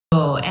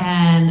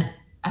and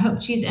I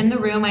hope she's in the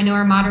room. I know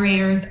our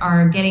moderators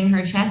are getting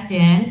her checked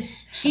in.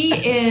 She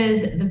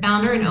is the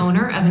founder and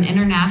owner of an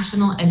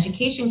international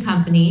education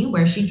company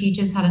where she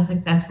teaches how to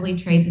successfully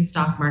trade the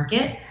stock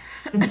market.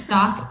 The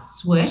stock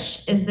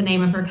Swoosh is the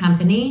name of her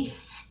company,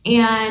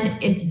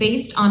 and it's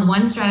based on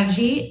one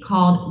strategy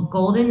called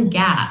Golden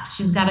Gaps.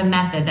 She's got a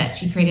method that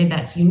she created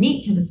that's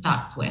unique to the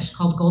stock Swoosh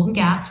called Golden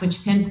Gaps,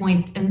 which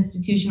pinpoints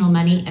institutional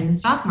money in the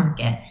stock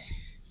market.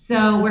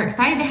 So we're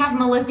excited to have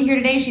Melissa here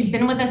today. She's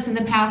been with us in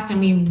the past and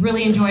we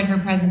really enjoyed her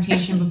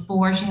presentation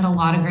before. She had a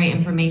lot of great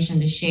information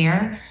to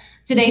share.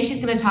 Today,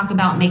 she's going to talk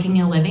about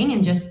making a living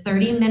in just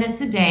 30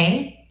 minutes a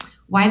day,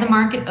 why the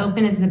market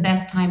open is the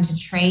best time to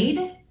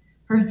trade,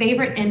 her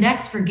favorite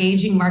index for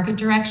gauging market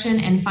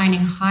direction, and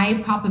finding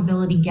high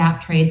probability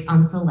gap trades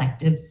on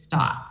selective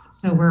stocks.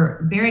 So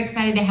we're very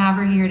excited to have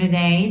her here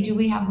today. Do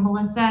we have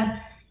Melissa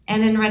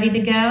and ready to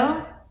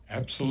go?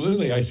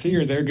 Absolutely. I see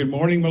her there. Good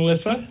morning,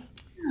 Melissa.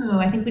 Oh,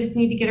 I think we just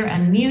need to get her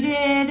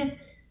unmuted.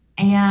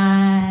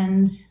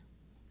 And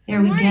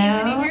there we go.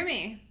 Can you hear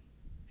me?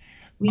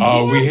 We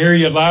hear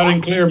you loud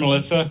and clear,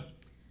 Melissa.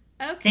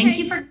 Okay. Thank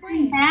you for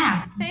coming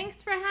back.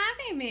 Thanks for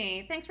having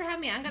me.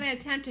 I'm going to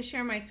attempt to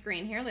share my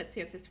screen here. Let's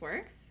see if this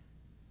works.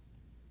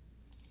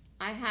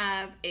 I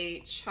have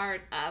a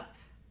chart up.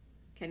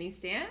 Can you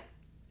see it?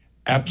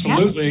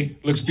 Absolutely.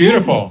 Yep. Looks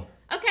beautiful.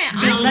 Okay.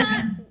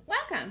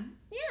 Welcome.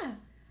 Yeah.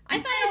 I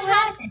thought I'd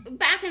talk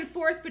back and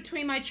forth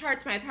between my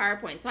charts and my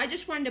PowerPoint. So I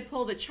just wanted to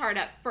pull the chart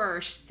up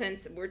first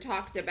since we're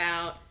talked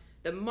about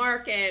the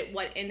market,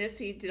 what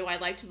indices do I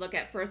like to look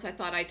at first. I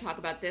thought I'd talk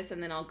about this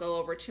and then I'll go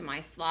over to my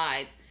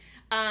slides.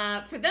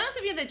 For those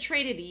of you that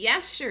traded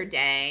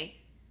yesterday,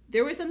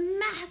 there was a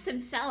massive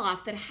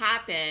sell-off that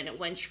happened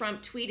when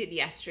Trump tweeted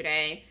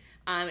yesterday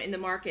in the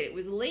market. It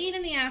was late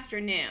in the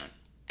afternoon.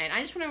 And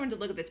I just want everyone to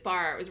look at this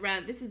bar. It was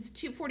around, this is a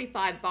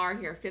 245 bar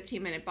here,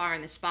 15-minute bar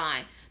in the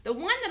SPY. The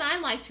one that I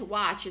like to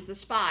watch is the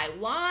SPY.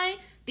 Why?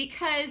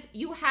 Because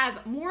you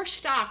have more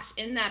stocks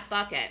in that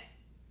bucket.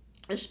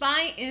 The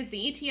SPY is the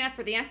ETF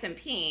for the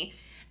S&P,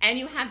 and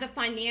you have the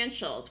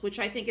financials, which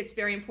I think it's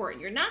very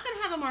important. You're not going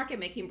to have a market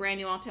making brand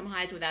new all-time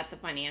highs without the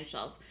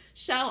financials.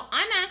 So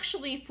I'm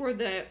actually, for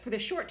the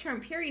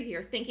short-term period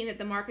here, thinking that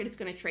the market is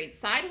going to trade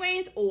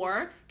sideways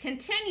or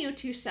continue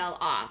to sell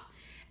off.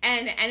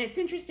 And it's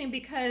interesting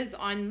because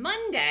on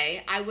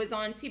Monday, I was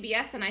on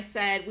CBS and I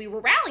said, we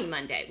were rally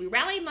Monday. We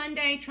rallied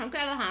Monday, Trump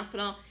got out of the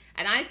hospital,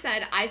 and I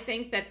said, I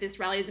think that this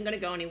rally isn't going to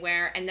go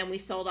anywhere, and then we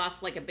sold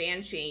off like a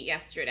banshee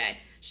yesterday.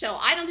 So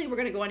I don't think we're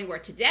going to go anywhere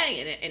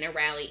today in a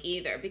rally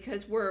either,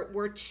 because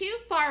we're too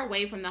far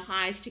away from the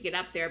highs to get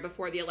up there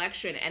before the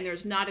election, and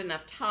there's not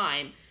enough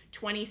time,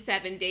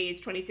 27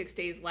 days, 26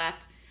 days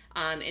left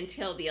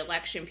until the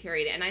election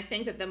period. And I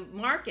think that the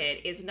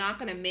market is not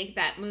going to make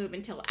that move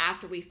until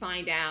after we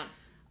find out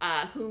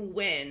who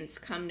wins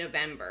come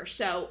November.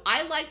 So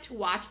I like to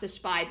watch the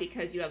SPY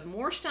because you have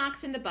more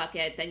stocks in the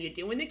bucket than you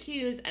do in the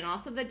Qs and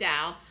also the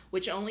Dow,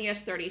 which only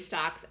has 30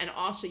 stocks, and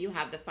also you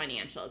have the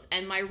financials.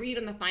 And my read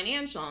on the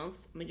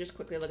financials, let me just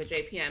quickly look at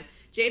JPM.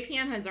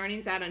 JPM has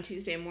earnings out on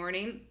Tuesday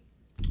morning.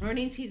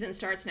 Earnings season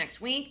starts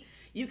next week.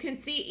 You can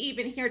see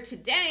even here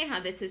today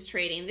how this is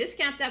trading. This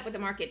gapped up with the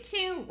market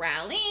too,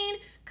 rallying,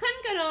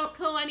 couldn't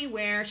go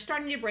anywhere,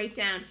 starting to break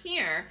down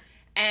here.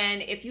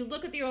 And if you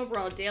look at the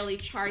overall daily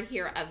chart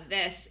here of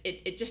this,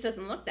 it just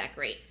doesn't look that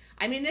great.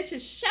 I mean, this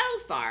is so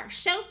far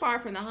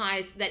from the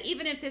highs that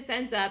even if this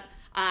ends up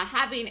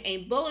having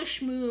a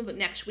bullish move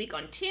next week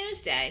on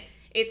Tuesday,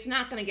 it's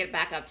not going to get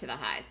back up to the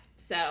highs.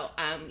 So,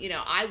 you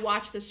know, I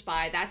watch the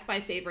SPY. That's my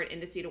favorite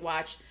index to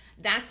watch.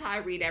 That's how I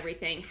read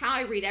everything. How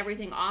I read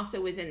everything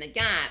also is in the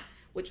gap,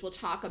 which we'll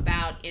talk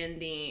about in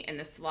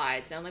the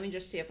slides. Now, let me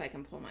just see if I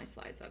can pull my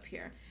slides up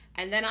here.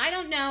 And then I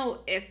don't know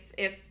if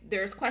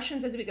there's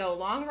questions as we go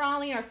along,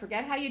 Raleigh, or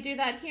forget how you do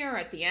that here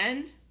at the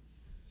end.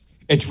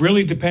 It's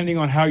really depending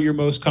on how you're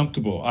most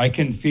comfortable. I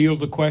can field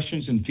the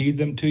questions and feed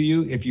them to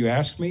you if you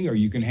ask me, or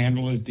you can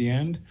handle it at the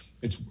end.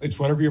 It's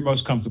whatever you're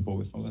most comfortable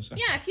with, Melissa.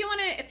 Yeah, if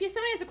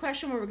somebody has a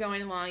question where we're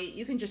going along,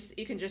 you can just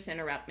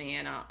interrupt me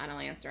and I'll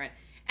answer it.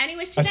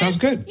 Anyways, today, that sounds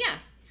good. Yeah.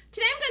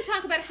 Today I'm going to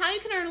talk about how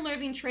you can earn a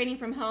living trading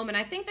from home, and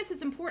I think this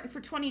is important for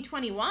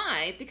 2020.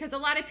 Why? Because a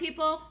lot of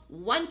people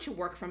want to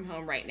work from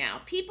home right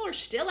now. People are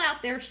still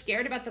out there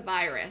scared about the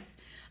virus.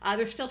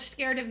 They're still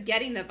scared of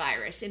getting the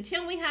virus.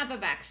 Until we have a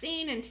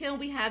vaccine, until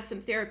we have some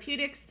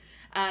therapeutics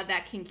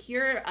that can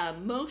cure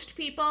most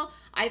people,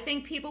 I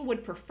think people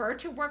would prefer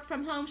to work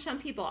from home. Some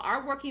people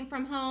are working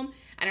from home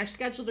and are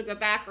scheduled to go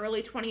back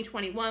early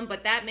 2021,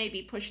 but that may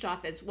be pushed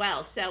off as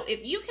well. So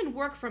if you can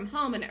work from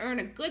home and earn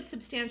a good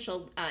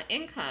substantial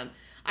income,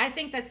 I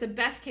think that's the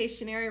best case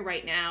scenario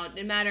right now,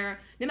 no matter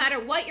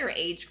what your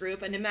age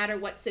group and no matter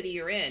what city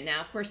you're in. Now,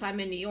 of course, I'm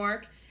in New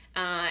York,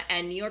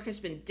 and New York has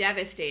been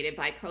devastated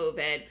by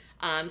COVID.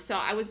 So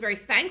I was very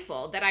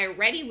thankful that I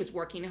already was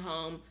working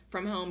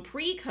from home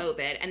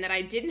pre-COVID and that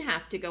I didn't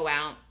have to go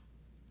out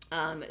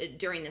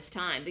during this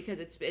time, because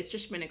it's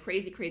just been a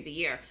crazy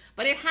year.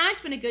 But it has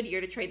been a good year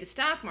to trade the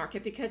stock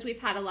market because we've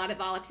had a lot of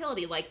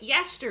volatility. Like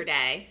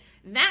yesterday,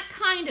 that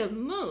kind of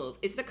move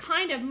is the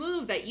kind of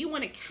move that you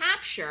want to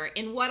capture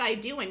in what I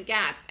do in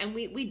gaps, and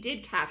we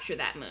did capture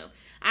that move.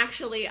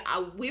 Actually,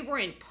 we were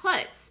in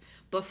puts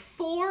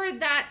before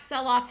that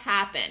sell-off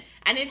happened,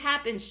 and it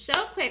happened so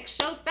quick,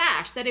 so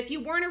fast, that if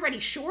you weren't already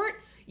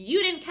short,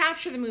 you didn't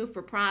capture the move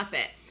for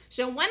profit.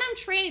 So when I'm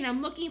trading,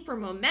 I'm looking for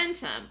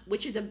momentum,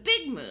 which is a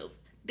big move.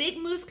 Big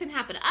moves can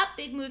happen up,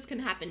 big moves can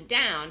happen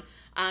down.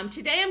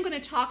 Today I'm going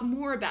to talk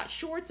more about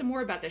shorts and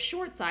more about the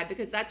short side,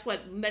 because that's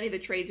what many of the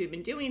trades we've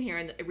been doing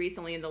here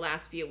recently in the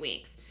last few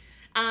weeks.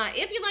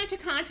 If you'd like to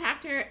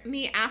contact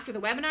me after the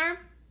webinar,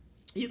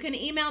 you can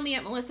email me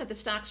at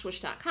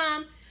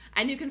melissa@thestockswoosh.com,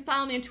 and you can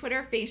follow me on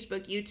Twitter,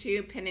 Facebook,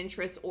 YouTube,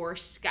 Pinterest, or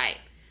Skype.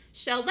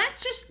 So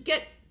let's just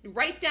get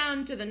right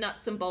down to the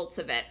nuts and bolts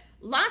of it.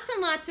 Lots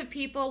and lots of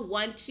people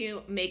want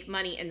to make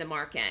money in the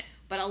market,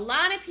 but a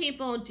lot of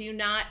people do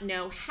not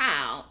know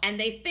how, and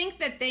they think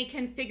that they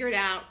can figure it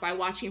out by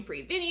watching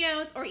free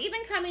videos or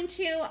even coming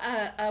to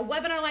a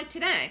webinar like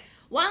today.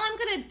 While I'm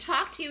going to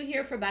talk to you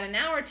here for about an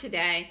hour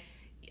today,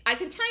 I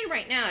can tell you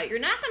right now, you're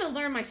not going to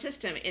learn my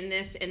system in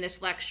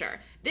this lecture.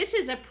 This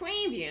is a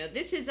preview.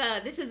 This is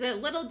a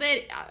little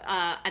bit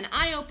an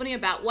eye-opening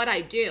about what I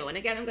do. And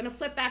again, I'm going to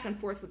flip back and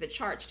forth with the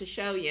charts to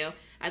show you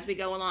as we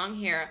go along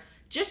here,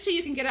 just so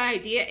you can get an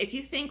idea if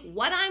you think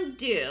what I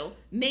do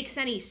makes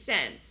any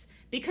sense.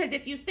 Because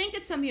if you think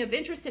it's something of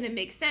interest and it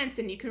makes sense,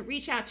 and you can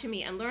reach out to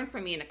me and learn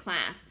from me in a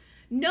class.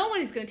 No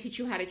one is going to teach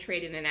you how to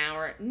trade in an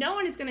hour. No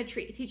one is going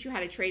to teach you how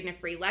to trade in a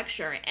free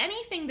lecture.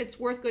 Anything that's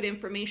worth good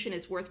information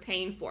is worth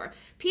paying for.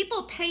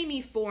 People pay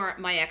me for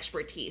my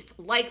expertise.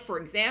 Like, for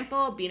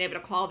example, being able to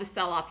call the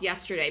sell-off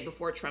yesterday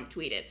before Trump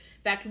tweeted.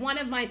 In fact, one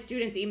of my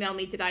students emailed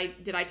me, did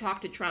I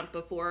talk to Trump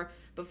before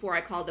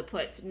I called the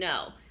puts?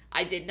 No,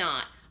 I did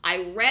not. I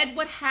read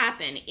what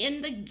happened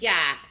in the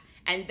gap,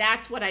 and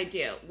that's what I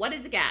do. What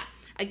is a gap?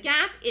 A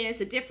gap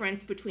is a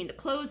difference between the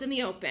close and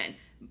the open.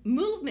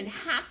 Movement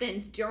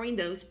happens during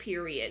those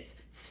periods.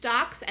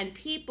 Stocks and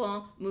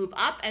people move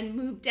up and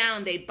move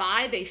down. They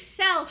buy, they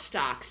sell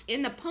stocks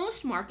in the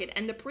post-market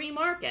and the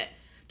pre-market.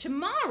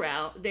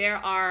 Tomorrow, there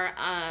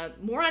are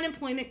more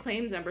unemployment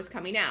claims numbers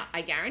coming out.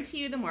 I guarantee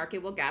you the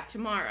market will gap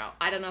tomorrow.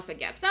 I don't know if it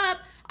gaps up,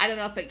 I don't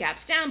know if it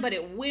gaps down, but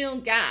it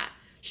will gap.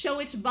 So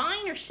it's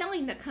buying or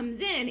selling that comes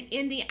in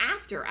the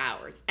after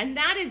hours. And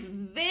that is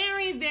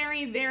very,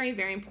 very, very,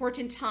 very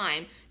important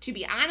time to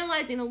be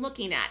analyzing and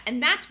looking at.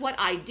 And that's what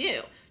I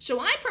do.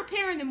 So I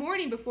prepare in the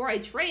morning before I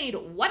trade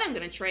what I'm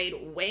going to trade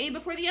way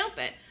before the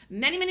open.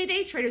 Many, many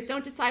day traders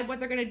don't decide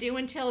what they're going to do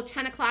until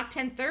 10 o'clock,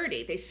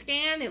 10:30. They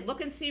scan, they look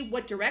and see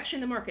what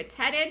direction the market's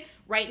headed.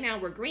 Right now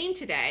we're green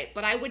today,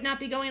 but I would not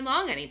be going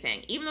long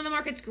anything. Even though the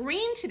market's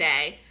green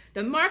today,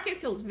 the market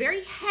feels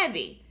very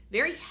heavy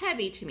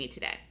to me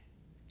today.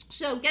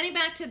 So getting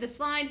back to the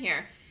slide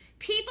here,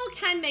 people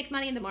can make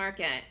money in the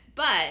market,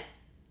 but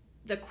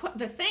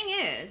the thing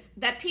is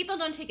that people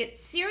don't take it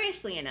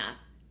seriously enough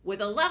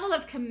with a level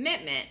of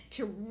commitment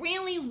to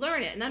really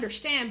learn it and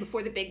understand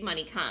before the big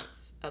money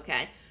comes,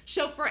 okay?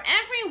 So for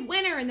every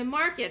winner in the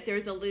market,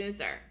 there's a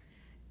loser.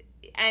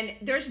 And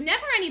there's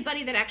never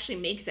anybody that actually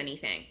makes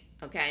anything,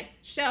 okay?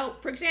 So,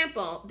 for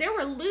example, there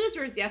were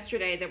losers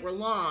yesterday that were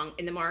long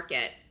in the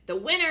market. The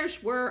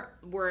winners were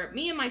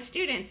me and my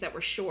students that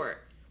were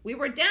short. We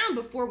were down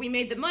before we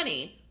made the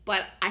money,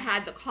 but I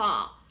had the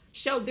call.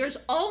 So there's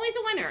always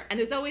a winner and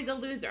there's always a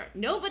loser.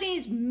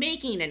 Nobody's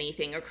making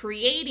anything or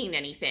creating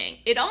anything.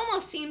 It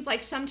almost seems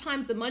like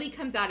sometimes the money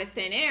comes out of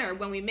thin air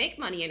when we make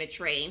money in a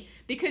trade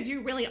because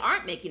you really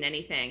aren't making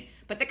anything.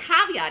 But the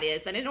caveat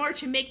is that in order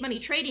to make money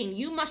trading,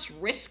 you must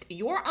risk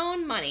your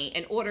own money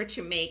in order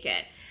to make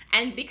it.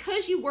 And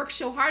because you work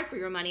so hard for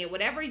your money, or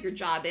whatever your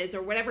job is,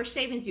 or whatever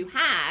savings you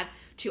have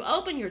to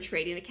open your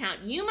trading account,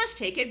 you must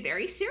take it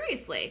very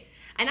seriously.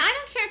 And I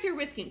don't care if you're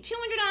risking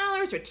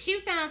 $200 or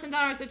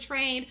 $2,000 a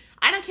trade.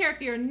 I don't care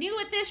if you're new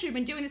at this or you've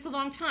been doing this a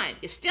long time.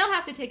 You still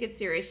have to take it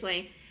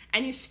seriously,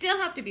 and you still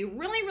have to be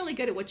really, really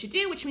good at what you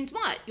do, which means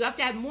what? You have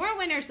to have more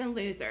winners than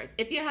losers.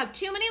 If you have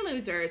too many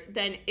losers,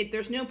 then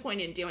there's no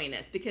point in doing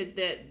this, because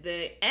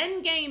the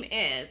end game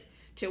is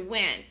to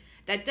win.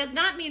 That does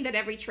not mean that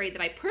every trade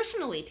that I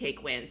personally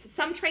take wins.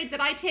 Some trades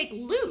that I take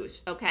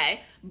lose,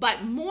 okay?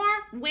 But more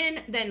win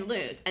than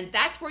lose. And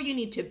that's where you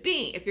need to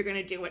be if you're going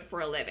to do it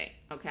for a living,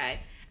 okay?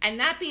 And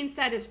that being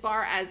said, as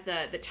far as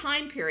the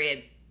time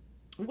period,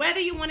 whether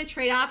you want to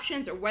trade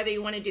options or whether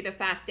you want to do the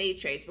fast day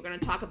trades, we're going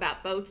to talk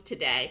about both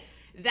today.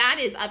 That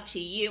is up to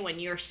you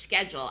and your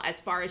schedule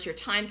as far as your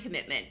time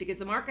commitment, because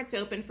the market's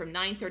open from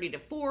 9:30 to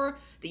 4.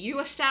 The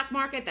U.S. stock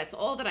market, that's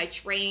all that I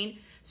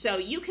trade. So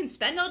you can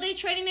spend all day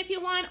trading if you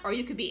want, or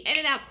you could be in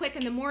and out quick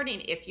in the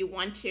morning if you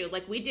want to.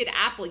 Like we did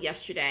Apple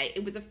yesterday.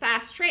 It was a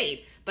fast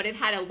trade, but it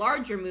had a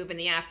larger move in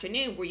the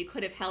afternoon where you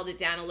could have held it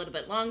down a little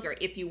bit longer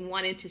if you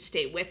wanted to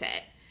stay with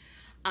it.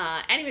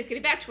 Anyways,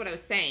 getting back to what I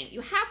was saying, you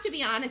have to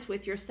be honest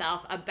with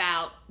yourself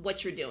about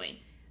what you're doing.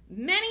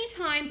 Many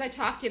times I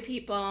talk to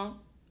people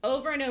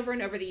over and over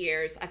and over the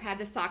years, I've had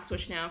the stock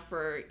swoosh now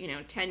for,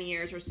 10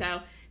 years or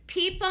so.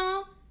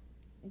 People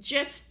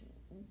just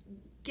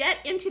get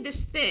into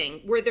this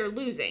thing where they're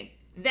losing.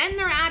 Then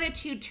their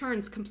attitude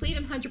turns complete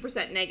and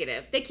 100%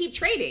 negative. They keep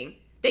trading.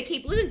 They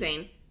keep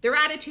losing. Their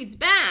attitude's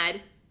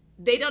bad.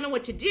 They don't know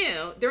what to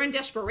do. They're in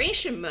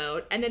desperation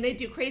mode, and then they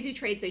do crazy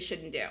trades they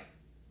shouldn't do.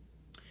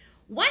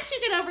 Once you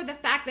get over the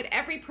fact that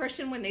every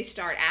person when they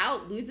start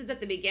out loses at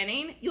the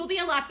beginning, you'll be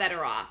a lot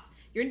better off.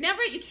 You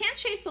can't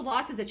chase the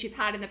losses that you've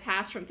had in the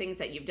past from things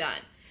that you've done.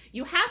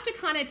 You have to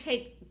kind of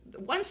take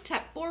one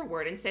step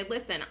forward and say,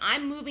 listen,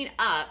 I'm moving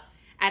up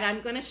and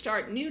I'm going to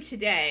start new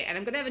today, and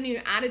I'm going to have a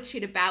new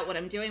attitude about what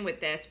I'm doing with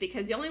this,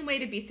 because the only way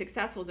to be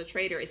successful as a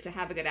trader is to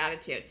have a good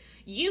attitude.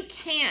 You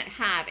can't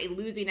have a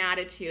losing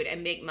attitude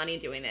and make money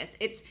doing this.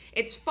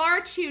 It's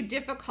far too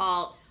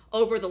difficult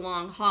over the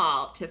long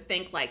haul to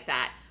think like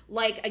that.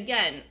 Like,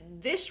 again,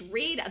 this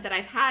read that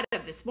I've had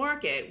of this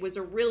market was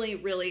a really,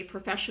 really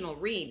professional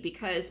read,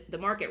 because the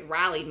market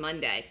rallied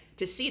Monday.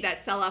 To see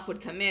that sell-off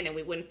would come in and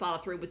we wouldn't follow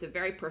through was a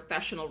very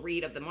professional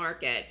read of the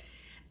market.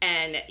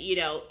 And,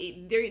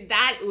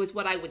 that was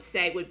what I would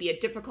say would be a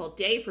difficult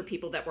day for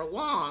people that were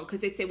long,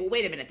 because they say, well,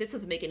 wait a minute, this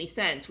doesn't make any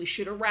sense. We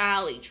should have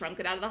rallied. Trump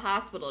got out of the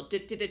hospital.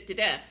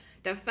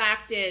 The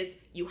fact is,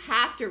 you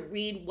have to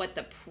read what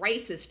the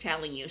price is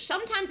telling you.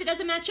 Sometimes it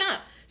doesn't match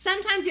up.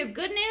 Sometimes you have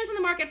good news and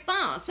the market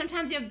falls.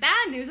 Sometimes you have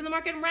bad news and the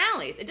market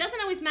rallies. It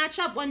doesn't always match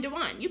up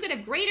one-to-one. You could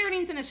have great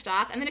earnings in a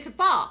stock and then it could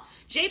fall.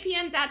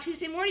 JPM's out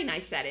Tuesday morning, I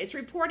said. It's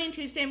reporting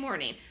Tuesday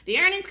morning. The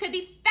earnings could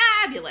be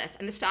fabulous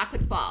and the stock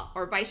could fall,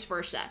 or vice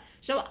versa.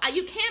 So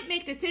you can't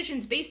make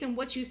decisions based on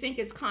what you think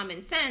is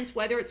common sense,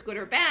 whether it's good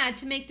or bad,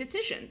 to make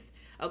decisions.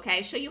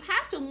 Okay, so you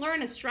have to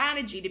learn a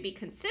strategy to be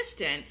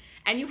consistent,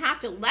 and you have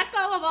to let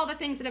go of all the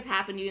things that have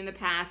happened to you in the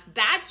past,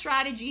 bad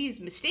strategies,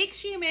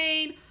 mistakes you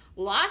made,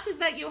 losses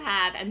that you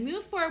have, and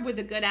move forward with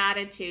a good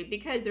attitude,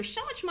 because there's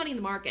so much money in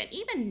the market.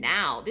 Even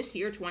now, this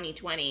year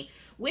 2020,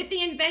 with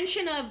the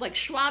invention of, like,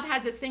 Schwab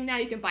has this thing now,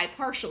 you can buy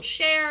partial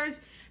shares.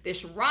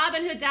 There's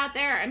Robinhood's out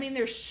there. I mean,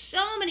 there's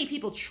so many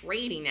people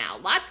trading now,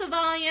 lots of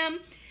volume.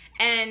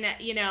 And,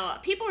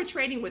 people are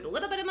trading with a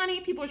little bit of money,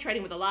 people are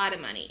trading with a lot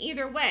of money.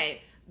 Either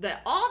way,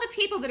 all the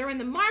people that are in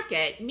the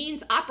market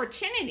means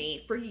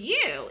opportunity for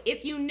you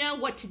if you know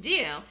what to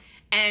do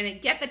and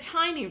get the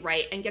timing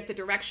right and get the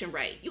direction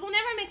right. You will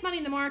never make money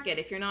in the market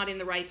if you're not in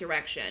the right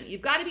direction.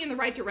 You've got to be in the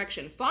right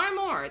direction far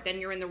more than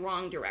you're in the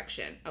wrong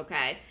direction,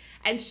 okay?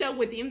 And so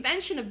with the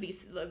invention of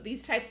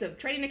these types of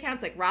trading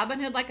accounts like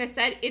Robinhood, like I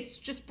said, it's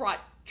just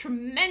brought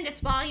tremendous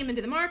volume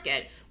into the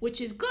market,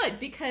 which is good,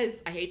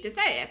 because I hate to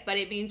say it, but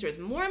it means there's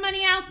more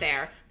money out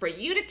there for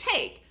you to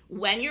take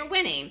when you're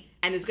winning,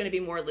 and there's going to be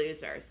more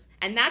losers.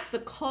 And that's the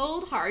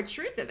cold, hard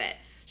truth of it.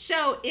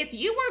 So if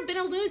you were been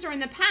a loser in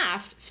the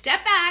past,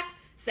 step back,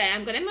 say,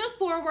 I'm going to move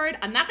forward.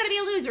 I'm not going to be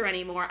a loser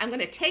anymore. I'm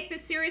going to take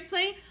this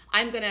seriously.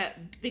 I'm going to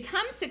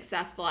become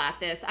successful at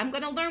this. I'm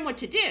going to learn what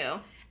to do.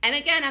 And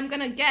again, I'm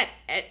going to get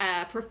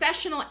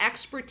professional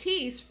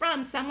expertise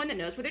from someone that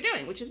knows what they're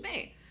doing, which is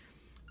me.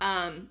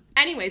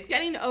 Anyways,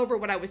 getting over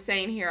what I was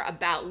saying here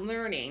about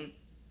learning,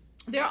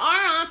 there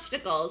are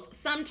obstacles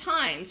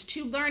sometimes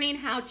to learning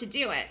how to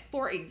do it.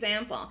 For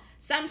example,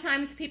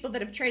 sometimes people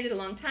that have traded a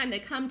long time, they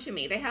come to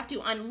me. They have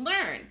to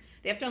unlearn.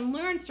 They have to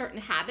unlearn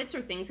certain habits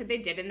or things that they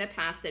did in the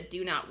past that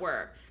do not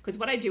work, because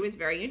what I do is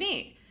very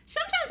unique.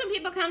 Sometimes when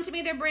people come to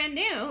me, they're brand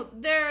new.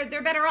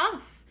 They're better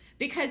off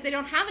because they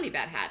don't have any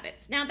bad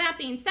habits. Now, that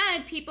being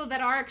said, people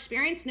that are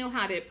experienced know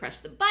how to press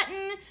the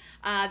button.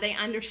 They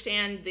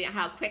understand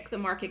how quick the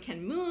market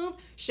can move.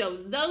 So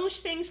those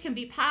things can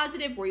be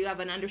positive, where you have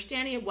an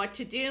understanding of what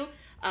to do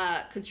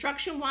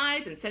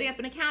construction-wise and setting up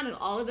an account and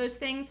all of those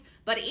things.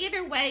 But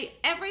either way,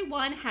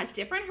 everyone has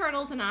different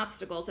hurdles and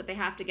obstacles that they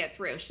have to get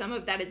through. Some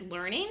of that is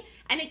learning.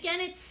 And again,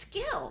 it's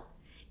skill.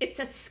 It's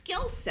a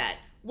skill set.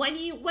 When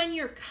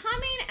you're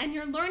coming and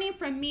you're learning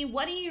from me,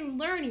 what are you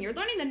learning? You're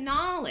learning the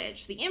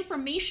knowledge, the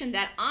information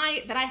that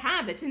I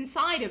have that's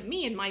inside of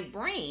me in my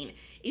brain.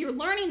 You're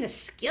learning the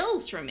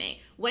skills from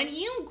me. When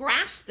you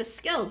grasp the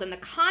skills and the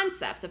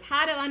concepts of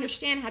how to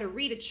understand how to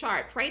read a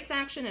chart, price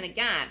action, and a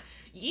gap,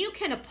 you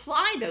can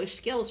apply those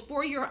skills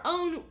for your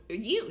own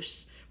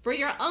use, for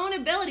your own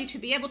ability to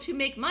be able to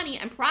make money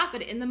and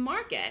profit in the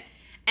market.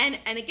 And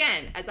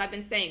again, as I've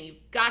been saying,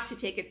 you've got to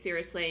take it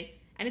seriously.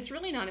 And it's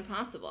really not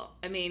impossible.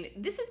 I mean,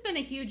 this has been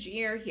a huge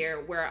year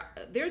here where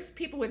there's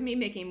people with me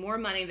making more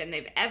money than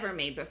they've ever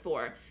made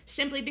before,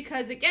 simply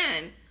because,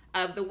 again,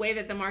 of the way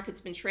that the market's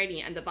been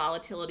trading and the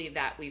volatility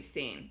that we've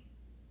seen.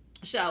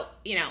 So,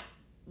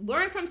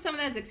 learn from some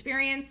of those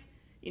experience.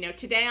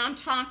 Today I'm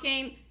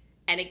talking,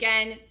 and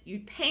again,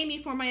 you'd pay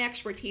me for my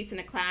expertise in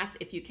a class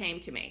if you came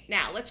to me.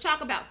 Now, let's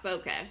talk about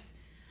focus.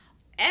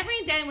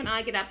 Every day when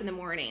I get up in the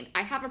morning,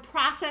 I have a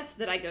process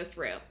that I go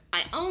through.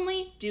 I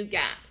only do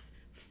gaps.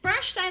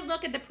 First, I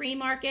look at the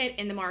pre-market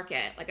in the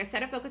market. Like I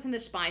said, I focus on the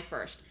SPY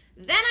first.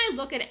 Then I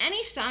look at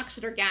any stocks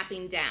that are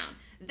gapping down.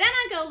 Then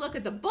I go look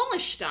at the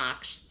bullish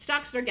stocks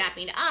that are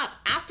gapping up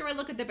after I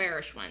look at the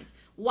bearish ones.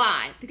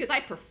 Why? Because I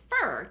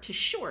prefer to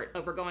short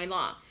over going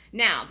long.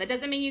 Now, that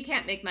doesn't mean you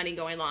can't make money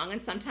going long,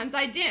 and sometimes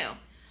I do.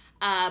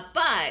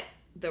 But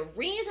the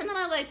reason that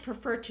I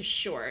prefer to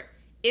short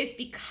is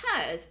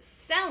because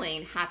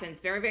selling happens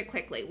very, very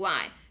quickly.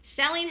 Why?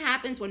 Selling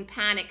happens when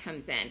panic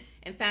comes in.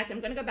 In fact, I'm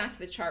going to go back to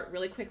the chart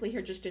really quickly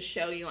here just to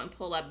show you and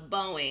pull up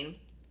Boeing.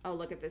 Oh,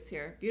 look at this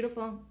here.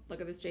 Beautiful. Look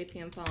at this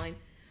JPM falling.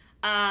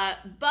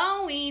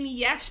 Boeing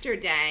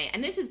yesterday,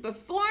 and this is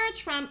before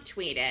Trump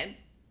tweeted.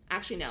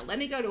 Actually, no. Let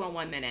me go to a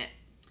 1 minute.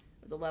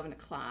 It was 11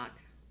 o'clock.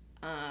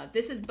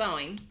 This is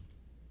Boeing.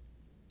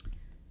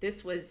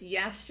 This was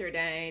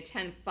yesterday,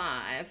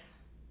 10:05.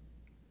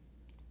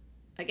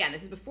 Again,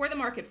 this is before the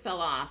market fell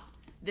off.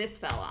 This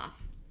fell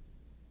off.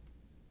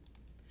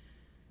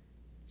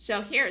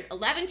 So here's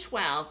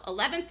 11:12,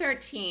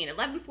 11:13,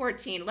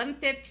 11:14,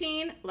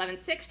 11:15,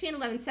 11:16,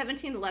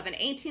 11:17,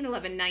 11:18,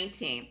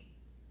 11:19.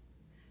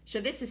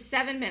 So this is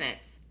 7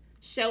 minutes.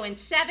 So in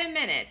 7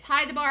 minutes,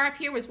 high the bar up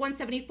here was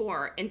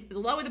 174, and the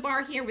lower the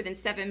bar here within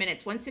 7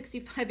 minutes,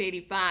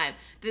 165.85.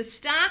 The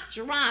stock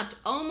dropped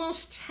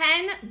almost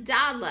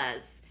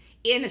 $10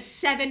 in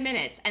 7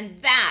 minutes,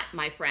 and that,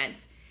 my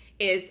friends,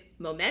 is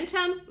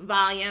momentum,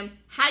 volume,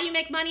 how you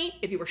make money.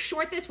 If you were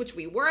short this, which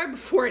we were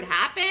before it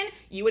happened,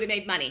 you would have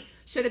made money.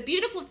 So the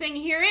beautiful thing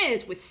here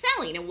is with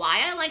selling, and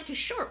why I like to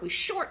short, we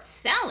short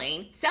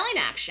selling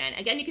action.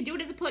 Again, you can do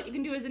it as a put, you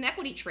can do it as an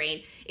equity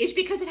trade, is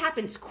because it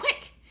happens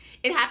quick.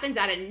 It happens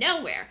out of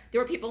nowhere.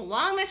 There were people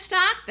long this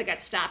stock that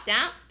got stopped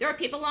out. There were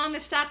people long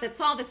this stock that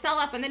saw the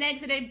sell-off and then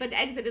exited, but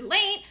exited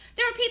late.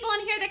 There were people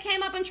in here that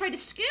came up and tried to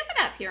scoop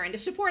it up here and to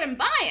support and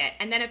buy it,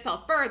 and then it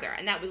fell further.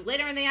 And that was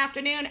later in the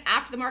afternoon,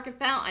 after the market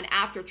fell, and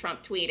after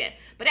Trump tweeted.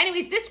 But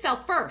anyways, this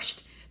fell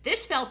first.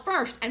 This fell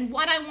first, and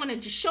what I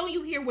wanted to show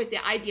you here with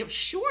the idea of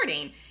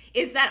shorting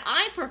is that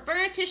I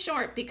prefer to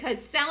short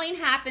because selling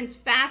happens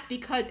fast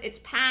because it's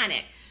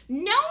panic.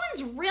 No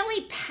one's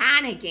really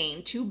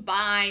panicking to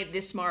buy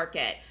this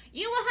market.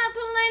 You will have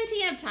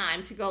plenty of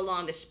time to go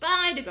long the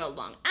SPY, to go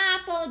long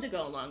Apple, to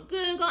go long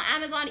Google,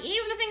 Amazon,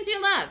 even the things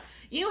you love.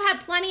 You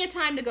have plenty of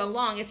time to go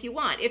long if you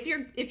want. If you're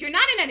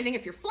not in anything,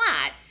 if you're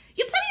flat,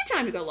 you have plenty of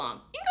time to go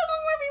long. You can go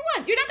long wherever you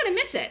want. You're not going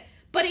to miss it.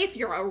 But if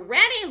you're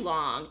already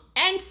long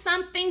and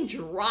something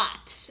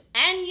drops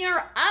and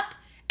you're up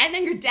and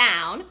then you're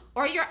down,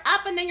 or you're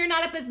up and then you're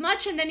not up as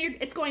much and then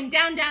it's going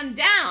down, down,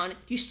 down,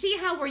 you see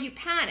where you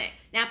panic.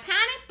 Now,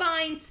 panic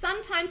buying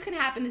sometimes can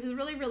happen. This is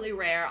really, really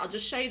rare. I'll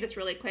just show you this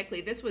really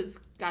quickly. This was,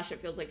 gosh,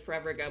 it feels like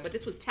forever ago, but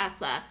this was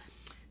Tesla.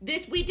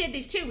 We did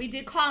these too. We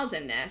did calls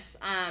in this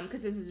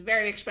because this is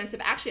very expensive.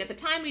 Actually, at the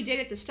time we did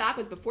it, the stock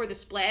was before the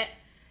split.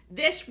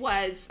 This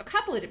was a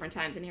couple of different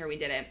times in here we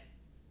did it.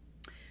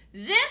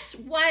 This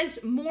was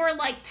more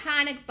like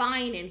panic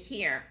buying in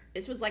here.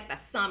 This was like the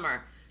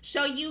summer.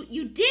 So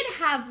you did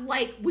have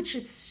which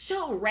is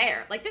so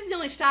rare. This is the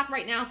only stock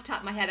right now off the top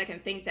of my head I can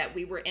think that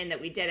we were in that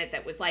we did it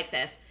that was like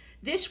this.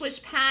 This was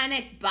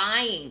panic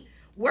buying,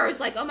 where it's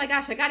like, oh my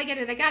gosh, I gotta get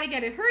it,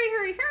 hurry,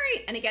 hurry,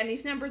 hurry. And again,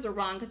 these numbers are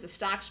wrong because the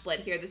stock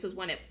split here. This is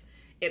when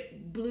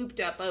it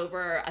blooped up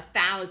over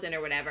 1,000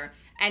 or whatever.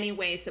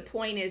 Anyways, the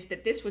point is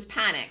that this was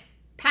panic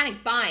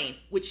buying,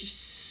 which is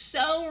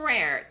so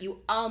rare,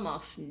 you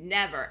almost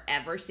never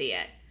ever see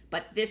it.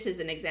 But this is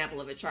an example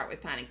of a chart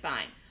with panic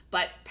buying.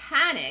 But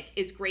panic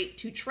is great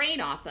to trade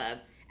off of,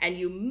 and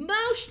you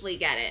mostly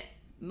get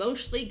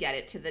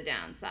it to the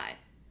downside.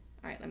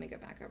 All right, let me go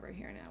back over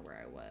here now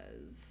where I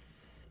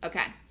was.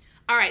 Okay.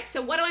 All right,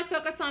 so what do I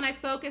focus on? I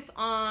focus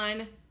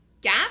on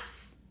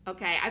gaps.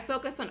 Okay, I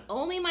focus on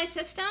only my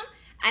system,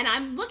 and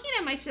I'm looking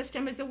at my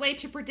system as a way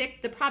to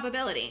predict the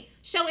probability.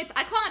 So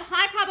I call it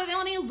high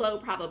probability, low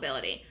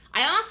probability.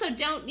 I also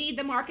don't need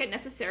the market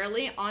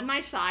necessarily on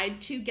my side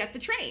to get the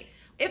trade.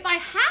 If I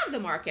have the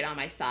market on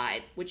my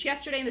side, which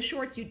yesterday in the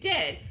shorts you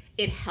did,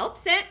 it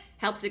helps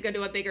it go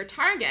to a bigger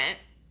target,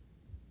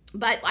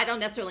 but I don't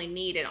necessarily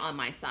need it on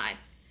my side.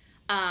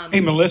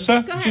 Hey,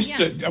 Melissa, go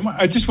ahead,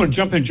 I just want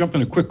to jump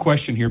in a quick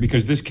question here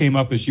because this came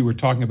up as you were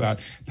talking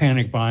about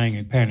panic buying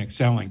and panic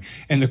selling.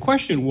 And the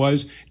question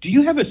was, do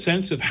you have a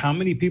sense of how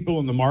many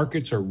people in the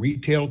markets are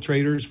retail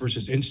traders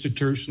versus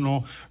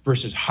institutional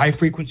versus high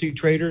frequency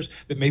traders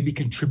that may be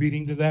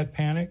contributing to that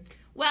panic?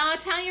 Well, I'll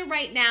tell you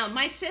right now,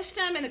 my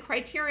system and the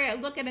criteria I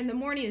look at in the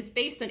morning is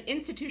based on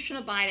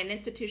institutional buying and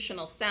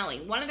institutional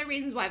selling. One of the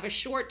reasons why I have a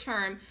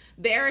short-term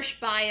bearish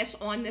bias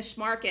on this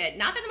market,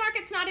 not that the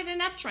market's not in an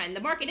uptrend.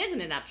 The market is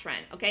in an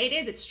uptrend, okay? It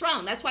is. It's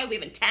strong. That's why we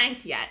haven't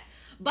tanked yet.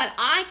 But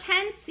I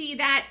can see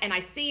that, and I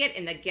see it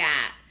in the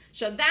gap.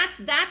 So that's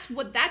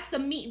the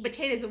meat and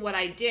potatoes of what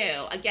I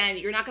do. Again,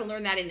 you're not going to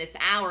learn that in this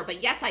hour,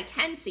 but yes, I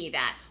can see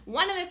that.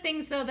 One of the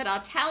things, though, that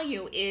I'll tell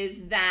you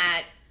is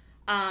that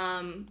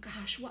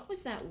gosh, what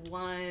was that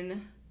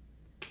one?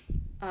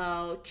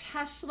 Oh,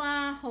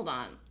 Tesla. Hold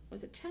on.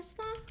 Was it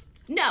Tesla?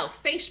 No,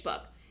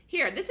 Facebook.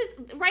 Here, this is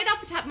right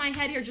off the top of my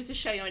head here, just to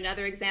show you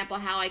another example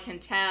how I can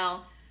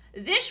tell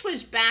This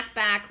was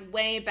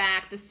way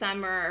back the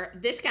summer.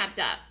 This gapped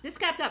up.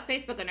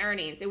 Facebook on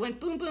earnings. It went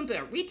boom, boom,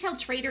 boom. Retail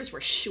traders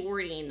were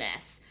shorting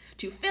this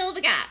to fill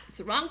the gap. It's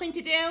the wrong thing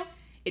to do.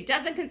 It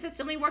doesn't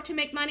consistently work to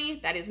make money.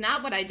 That is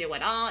not what I do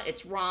at all.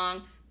 It's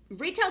wrong.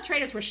 Retail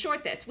traders were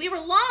short this. We were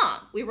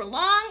long. We were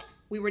down.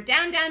 We were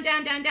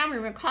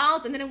in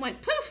calls, and then it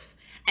went poof,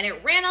 and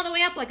it ran all the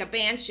way up like a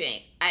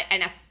banshee,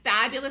 and a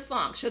fabulous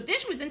long. So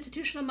this was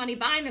institutional money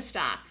buying the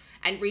stock,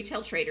 and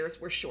retail traders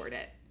were short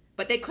it.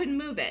 But they couldn't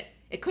move it.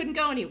 It couldn't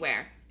go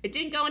anywhere. It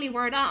didn't go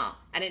anywhere at all,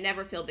 and it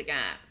never filled the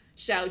gap.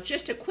 So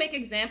just a quick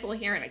example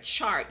here in a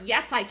chart.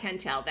 Yes, I can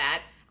tell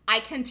that.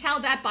 I can tell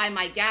that by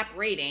my gap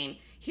rating.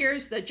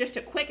 Here's just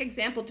a quick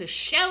example to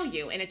show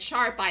you in a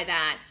chart by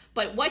that.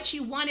 But what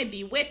you want to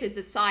be with is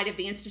the side of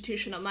the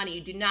institutional money.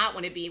 You do not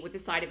want to be with the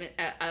side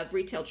of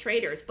retail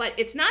traders. But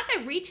it's not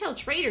that retail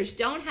traders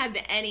don't have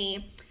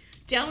any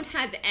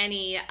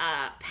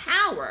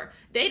power.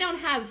 They don't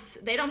have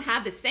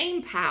the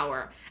same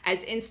power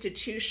as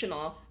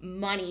institutional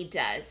money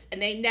does,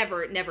 and they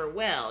never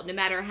will, no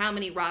matter how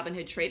many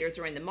Robinhood traders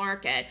are in the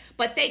market.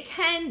 But they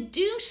can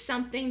do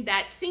something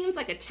that seems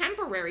like a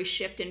temporary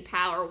shift in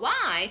power.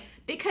 Why?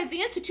 Because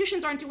the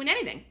institutions aren't doing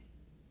anything.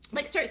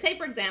 Like, say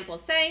for example,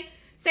 say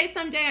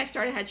someday I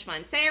start a hedge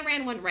fund. Say I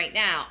ran one right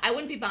now. I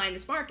wouldn't be buying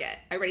this market.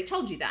 I already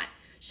told you that.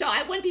 So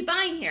I wouldn't be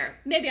buying here.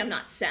 Maybe I'm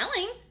not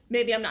selling.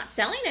 Maybe I'm not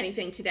selling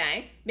anything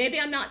today. Maybe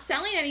I'm not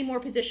selling any more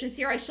positions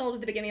here. I sold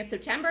at the beginning of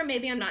September.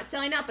 Maybe I'm not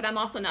selling up, but I'm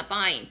also not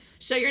buying.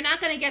 So you're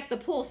not going to get the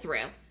pull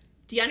through.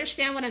 Do you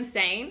understand what I'm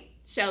saying?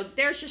 So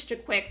there's just a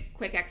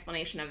quick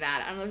explanation of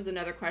that. I don't know if there's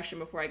another question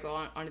before I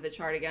go onto the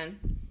chart again.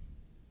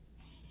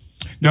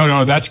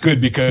 No, that's good,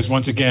 because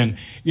once again,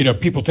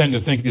 people tend to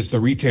think it's the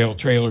retail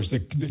traders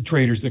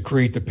that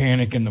create the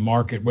panic in the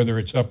market, whether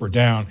it's up or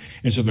down.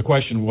 And so the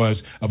question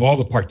was, of all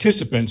the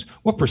participants,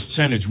 what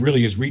percentage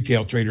really is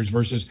retail traders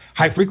versus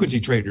high frequency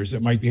traders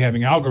that might be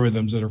having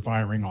algorithms that are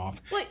firing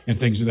off and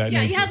things of that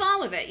nature? Yeah, you have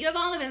all of it. You have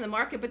all of it in the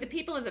market, but the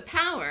people of the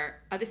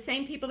power are the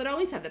same people that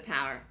always have the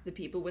power, the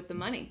people with the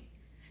money.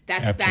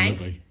 That's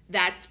Absolutely. Banks,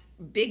 that's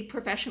big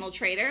professional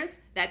traders,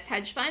 that's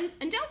hedge funds.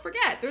 And don't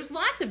forget, there's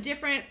lots of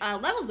different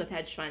levels of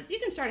hedge funds. You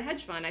can start a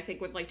hedge fund, I think,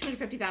 with like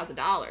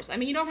 $250,000. I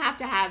mean, you don't have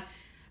to have,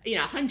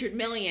 $100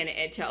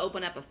 million to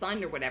open up a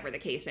fund or whatever the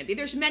case may be.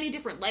 There's many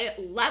different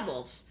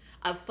levels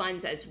of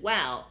funds as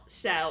well.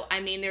 So, I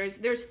mean, there's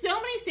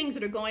so many things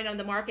that are going on in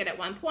the market at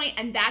one point,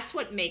 and that's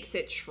what makes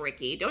it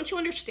tricky. Don't you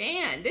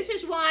understand? This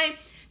is why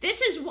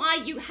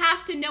you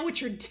have to know what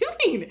you're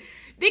doing,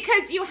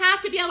 because you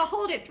have to be able to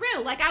hold it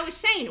through. Like I was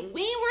saying,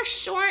 we were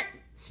short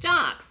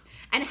stocks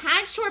and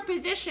had short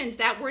positions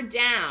that were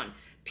down.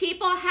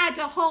 People had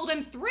to hold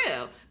them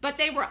through, but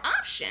they were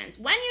options.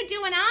 When you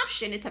do an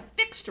option, it's a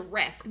fixed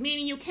risk,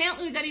 meaning you can't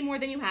lose any more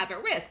than you have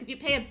at risk. If you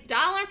pay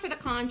 $1 for the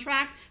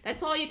contract,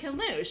 that's all you can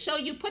lose. So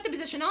you put the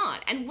position on.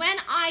 And when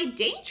I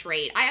day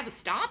trade, I have a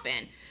stop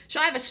in.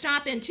 So I have a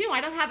stop in too. I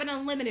don't have an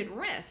unlimited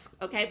risk,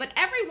 okay? But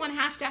everyone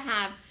has to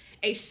have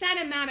a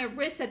set amount of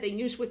risk that they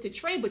use with the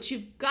trade, but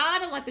you've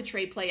got to let the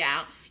trade play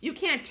out. You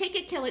can't take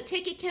it, kill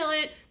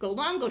it, go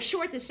long, go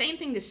short, the same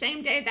thing the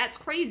same day. That's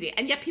crazy.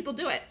 And yet people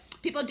do it.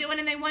 People do it,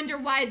 and they wonder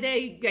why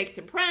they get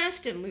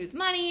depressed and lose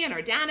money and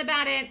are down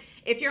about it.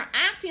 If you're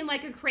acting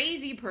like a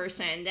crazy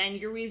person, then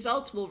your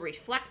results will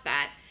reflect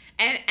that.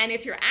 And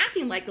if you're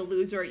acting like a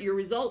loser, your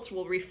results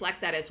will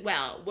reflect that as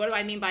well. What do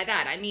I mean by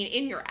that? I mean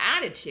in your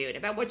attitude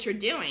about what you're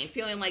doing,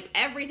 feeling like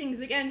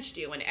everything's against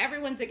you and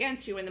everyone's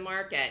against you in the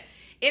market.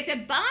 If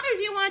it bothers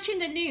you watching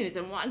the news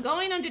and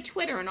going onto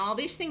Twitter and all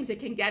these things that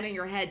can get in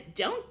your head,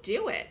 don't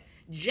do it.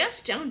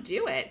 Just don't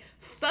do it.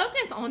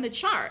 Focus on the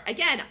chart.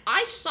 Again,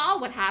 I saw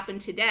what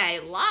happened today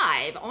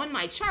live on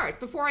my charts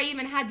before I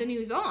even had the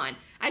news on.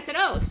 I said,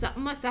 oh,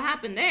 something must have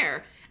happened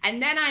there.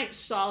 And then I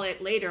saw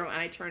it later when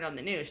I turned on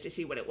the news to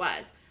see what it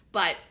was.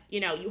 But,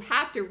 you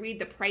have to read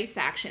the price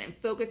action and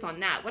focus on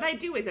that. What I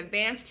do is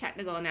advanced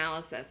technical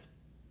analysis.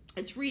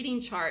 It's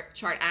reading chart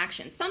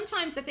action.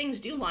 Sometimes the things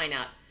do line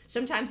up.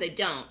 Sometimes they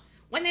don't.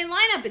 When they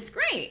line up, it's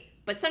great.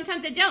 But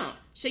sometimes they don't.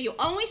 So you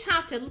always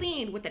have to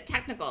lean with the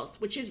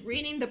technicals, which is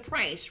reading the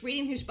price,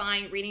 reading who's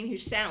buying, reading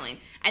who's selling.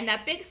 And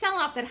that big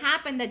sell-off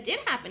that did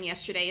happen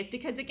yesterday is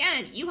because,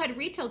 again, you had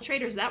retail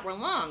traders that were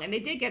long, and they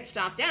did get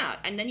stopped out.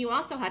 And then you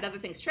also had other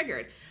things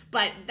triggered.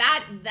 But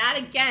that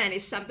again,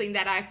 is something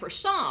that I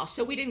foresaw.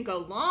 So we didn't go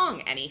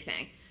long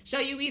anything. So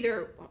you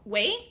either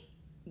wait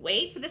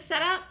for the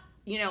setup,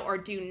 or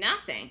do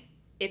nothing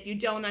if you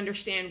don't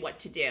understand what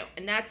to do.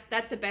 And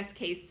that's the best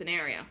case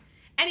scenario.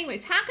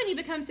 Anyways, how can you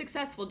become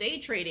successful day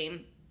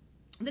trading?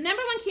 The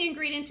number one key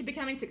ingredient to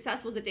becoming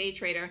successful as a day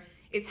trader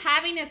is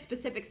having a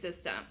specific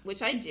system,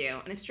 which I do,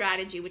 and a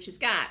strategy, which is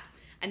GAPS.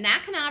 And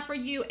that can offer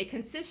you a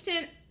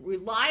consistent,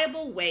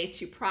 reliable way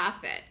to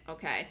profit,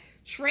 okay?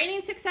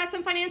 Trading success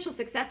and financial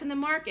success in the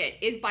market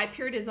is by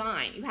pure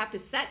design. You have to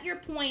set your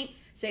point,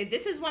 say,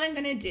 this is what I'm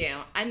going to do.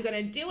 I'm going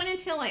to do it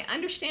until I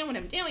understand what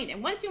I'm doing.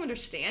 And once you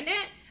understand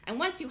it, And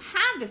once you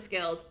have the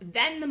skills,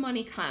 then the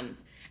money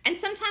comes. And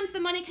sometimes the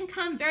money can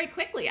come very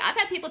quickly. I've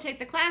had people take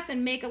the class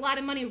and make a lot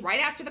of money right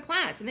after the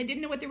class, and they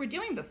didn't know what they were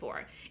doing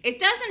before. It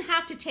doesn't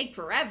have to take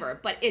forever,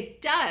 but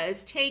it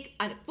does take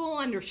a full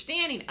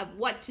understanding of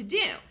what to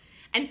do.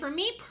 And for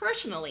me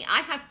personally,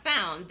 I have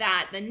found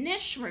that the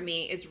niche for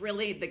me is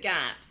really the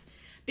gaps,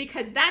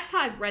 because that's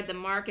how I've read the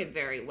market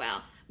very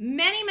well.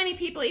 Many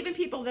people, even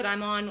people that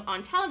I'm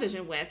on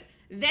television with,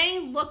 they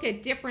look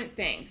at different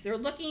things. They're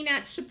looking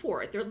at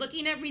support. They're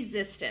looking at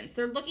resistance.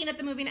 They're looking at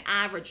the moving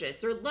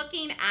averages. They're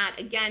looking at,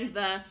 again,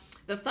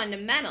 the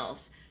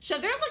fundamentals. So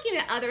they're looking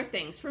at other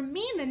things. For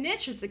me, the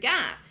niche is the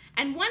gap.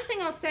 And one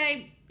thing I'll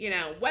say,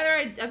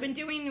 whether I've been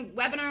doing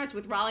webinars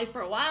with Raleigh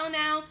for a while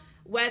now,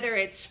 whether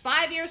it's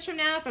 5 years from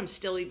now, if I'm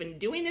still even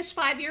doing this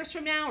 5 years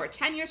from now, or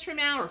 10 years from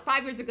now, or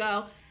 5 years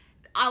ago,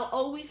 I'll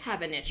always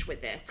have a niche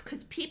with this,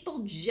 because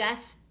people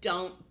just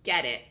don't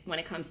get it when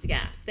it comes to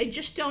gaps. They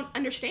just don't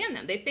understand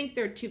them. They think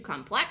they're too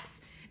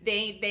complex.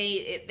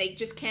 They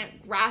just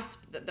can't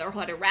grasp their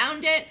head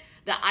around it.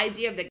 The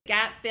idea of the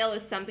gap fill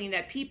is something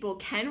that people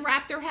can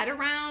wrap their head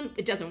around.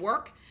 It doesn't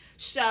work.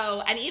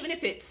 So, and even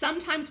if it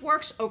sometimes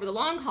works over the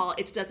long haul,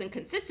 it doesn't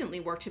consistently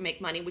work to make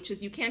money, which is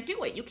you can't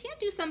do it. You can't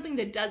do something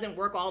that doesn't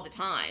work all the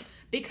time,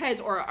 because,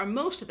 or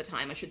most of the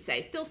time, I should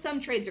say. Still, some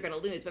trades are going to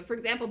lose. But for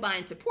example,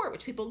 buying support,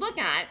 which people look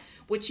at,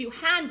 which you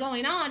had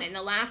going on in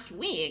the last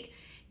week,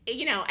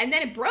 and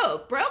then it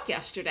broke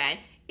yesterday.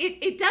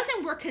 It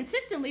doesn't work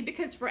consistently,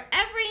 because for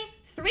every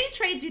 3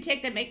 trades you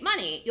take that make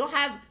money, you'll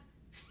have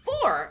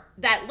 4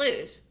 that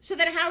lose. So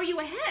then how are you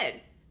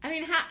ahead? I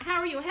mean, how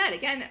are you ahead?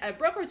 Again,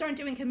 brokers aren't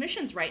doing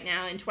commissions right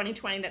now in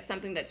 2020. That's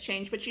something that's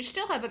changed, but you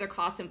still have other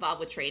costs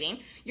involved with trading.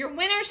 Your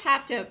winners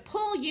have to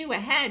pull you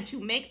ahead to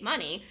make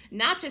money,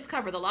 not just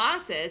cover the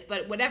losses,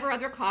 but whatever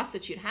other costs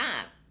that you'd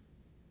have.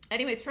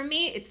 Anyways, for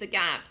me, it's the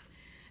gaps.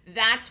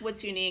 That's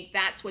what's unique.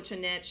 That's what's a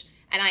niche.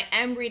 And I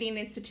am reading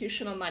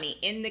institutional money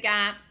in the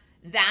gap.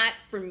 That,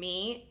 for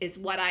me, is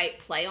what I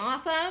play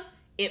off of.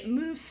 It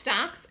moves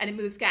stocks and it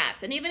moves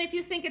gaps. And even if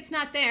you think it's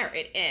not there,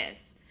 it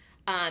is.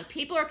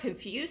 People are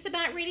confused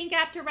about reading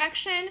gap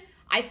direction.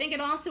 I think it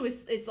also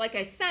is, like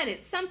I said,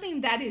 it's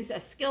something that is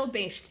a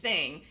skill-based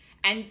thing,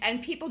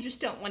 and people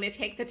just don't want to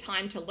take the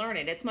time to learn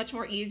it. It's much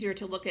more easier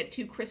to look at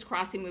 2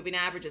 crisscrossing moving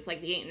averages like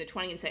the 8 and the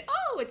 20 and say,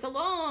 oh, it's a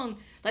long,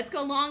 let's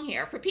go long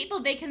here. For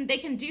people, they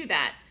can do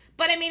that.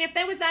 But I mean, if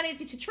that was that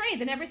easy to trade,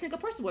 then every single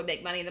person would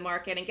make money in the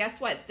market, and guess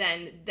what?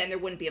 Then there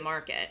wouldn't be a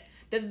market.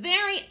 The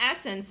very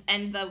essence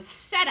and the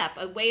setup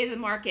of the way the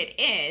market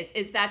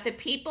is that the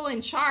people in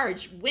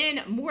charge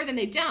win more than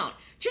they don't.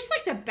 Just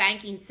like the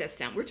banking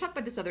system. We were talking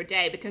about this the other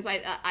day, because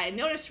I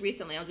noticed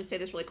recently, I'll just say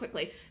this really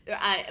quickly,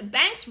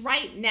 banks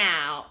right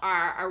now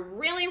are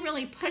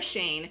really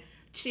pushing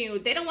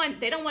to, they don't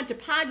want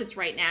deposits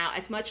right now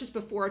as much as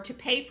before to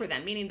pay for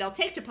them, meaning they'll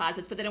take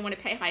deposits, but they don't want to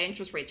pay high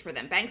interest rates for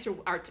them. Banks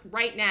are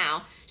right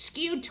now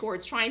skewed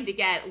towards trying to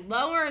get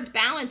lower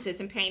balances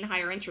and paying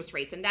higher interest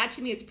rates. And that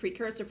to me is a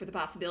precursor for the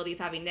possibility of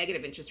having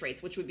negative interest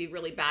rates, which would be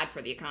really bad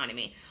for the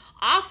economy.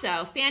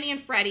 Also, Fannie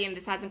and Freddie, and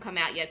this hasn't come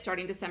out yet,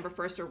 starting December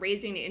 1st, are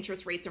raising the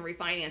interest rates and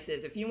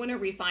refinances. If you want to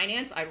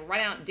refinance, I'd run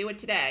out and do it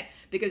today,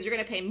 because you're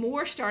going to pay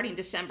more starting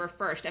December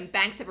 1st, and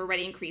banks have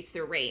already increased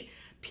their rate.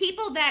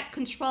 People that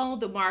control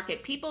the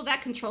market, people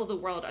that control the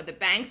world, are the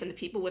banks and the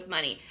people with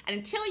money. And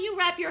until you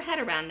wrap your head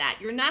around that,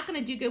 you're not going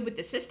to do good with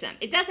the system.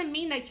 It doesn't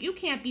mean that you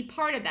can't be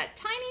part of that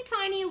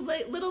tiny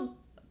little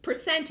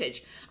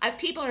percentage of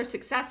people who are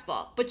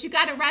successful, but you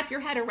got to wrap your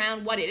head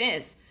around what it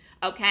is.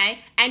 Okay?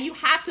 And you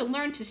have to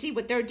learn to see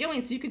what they're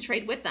doing so you can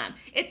trade with them.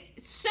 It's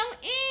so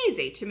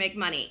easy to make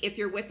money if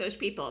you're with those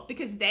people,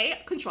 because they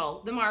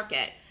control the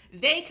market.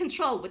 They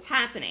control what's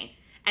happening.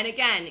 And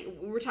again,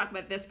 we were talking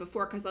about this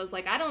before, because I was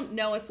like, I don't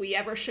know if we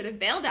ever should have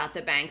bailed out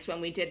the banks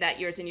when we did that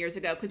years and years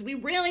ago, because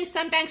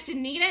some banks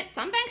didn't need it.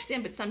 Some banks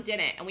did, but some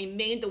didn't. And we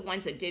made the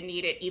ones that did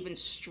need it even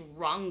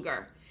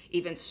stronger,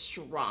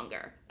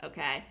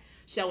 okay?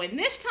 So in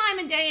this time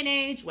and day and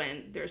age,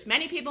 when there's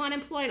many people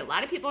unemployed, a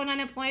lot of people in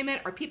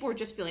unemployment, or people are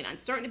just feeling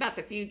uncertain about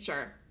the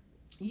future,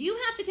 you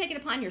have to take it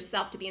upon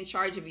yourself to be in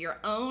charge of your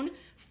own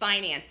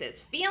finances.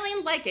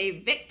 Feeling like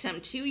a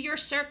victim to your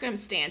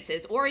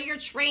circumstances or your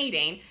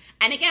trading,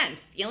 and again,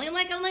 feeling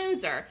like a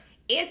loser,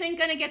 isn't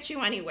going to get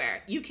you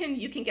anywhere. You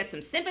can get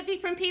some sympathy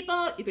from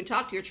people. You can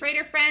talk to your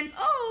trader friends.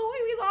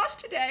 Oh, we lost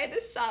today.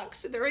 This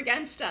sucks. They're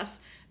against us.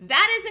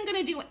 That isn't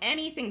going to do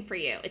anything for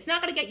you. It's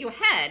not going to get you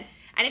ahead.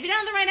 And if you don't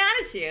have the right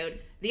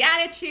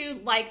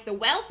attitude like the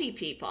wealthy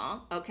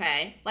people,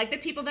 okay, like the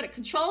people that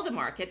control the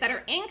market, that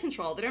are in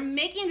control, that are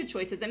making the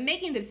choices and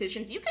making the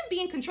decisions, you can be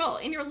in control.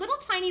 In your little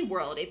tiny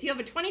world, if you have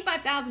a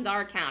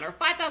 $25,000 account or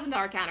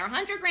 $5,000 account or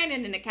 $100,000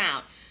 in an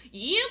account,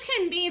 you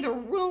can be the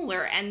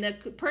ruler and the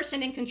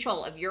person in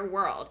control of your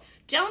world.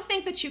 Don't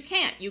think that you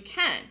can't. You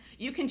can.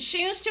 You can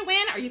choose to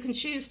win or you can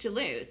choose to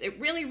lose. It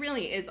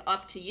really is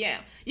up to you.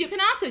 You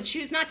can also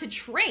choose not to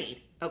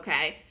trade,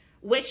 okay?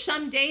 Which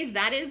some days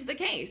that is the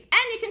case.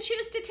 And you can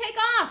choose to take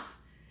off.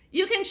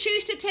 You can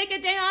choose to take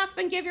a day off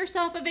and give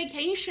yourself a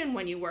vacation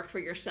when you work for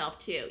yourself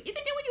too. You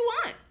can do what you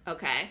want,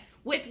 okay?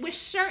 With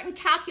certain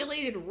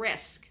calculated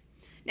risk.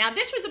 Now,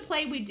 this was a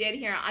play we did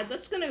here. I'm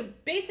just going to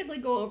basically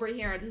go over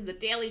here. This is a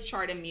daily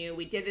chart of Mu.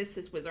 We did this.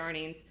 This was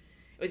earnings.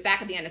 It was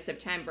back at the end of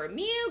September.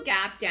 Mu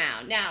gap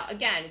down. Now,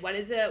 again, what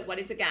is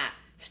a gap?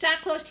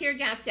 Stock closed here,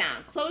 gap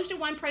down. Closed at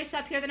one price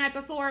up here the night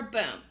before.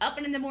 Boom.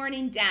 Open in the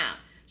morning, down.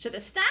 So the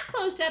stock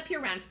closed up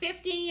here around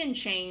 50 and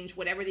change,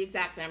 whatever the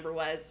exact number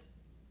was.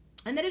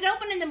 And then it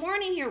opened in the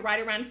morning here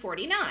right around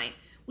 49.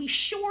 We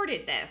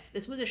shorted this.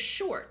 This was a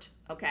short,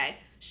 okay?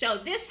 So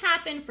this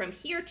happened from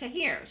here to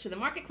here. So the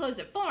market closed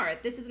at 4.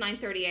 This is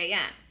 9:30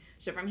 a.m.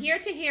 So from here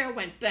to here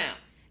went boom.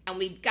 And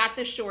we got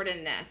the short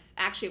in this.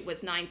 Actually, it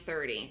was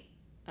 9:30.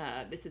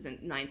 This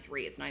isn't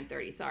 9:3. It's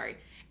 9:30. Sorry.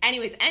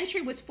 Anyways,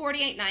 entry was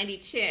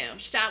 48.92.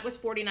 Stop was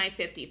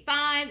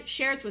 49.55.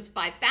 Shares was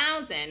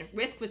 5,000.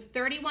 Risk was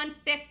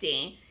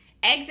 31.50.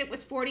 Exit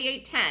was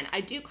 48.10.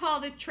 I do call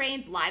the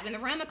trades live in the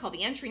room. I call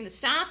the entry and the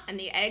stop and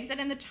the exit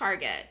and the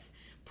targets.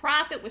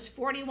 Profit was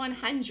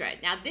 4,100.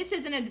 Now, this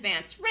is an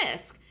advanced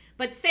risk,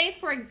 but say,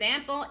 for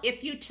example,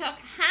 if you took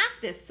half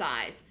this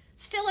size,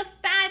 still a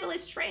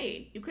fabulous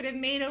trade. You could have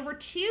made over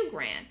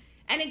 $2,000.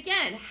 And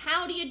again,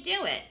 how do you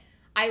do it?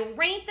 I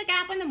rate the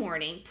gap in the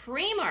morning,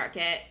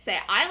 pre-market, say,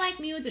 I like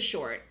Mu as a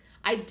short.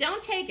 I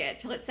don't take it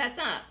till it sets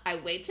up. I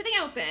wait to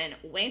the open,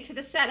 wait to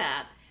the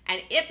setup,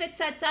 and if it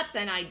sets up,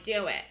 then I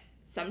do it.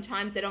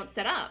 Sometimes they don't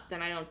set up,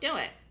 then I don't do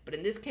it. But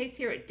in this case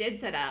here, it did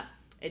set up,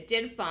 it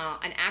did fall,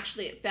 and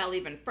actually it fell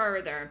even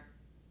further.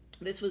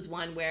 This was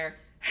one where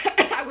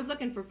I was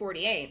looking for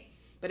 48,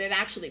 but it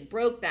actually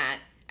broke that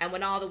and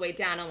went all the way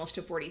down almost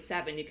to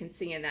 47. You can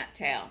see in that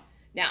tail.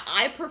 Now,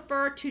 I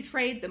prefer to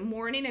trade the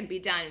morning and be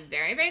done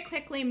very, very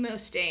quickly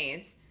most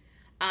days.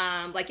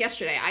 Like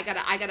yesterday, I got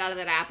out of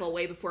that Apple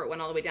way before it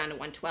went all the way down to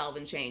 112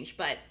 and change.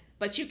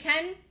 But you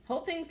can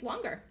hold things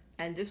longer.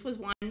 And this was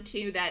one,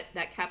 too,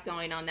 that kept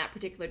going on that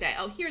particular day.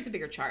 Oh, here's a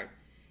bigger chart.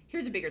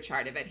 Here's a bigger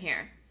chart of it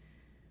here.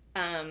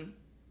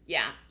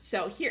 Yeah,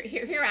 so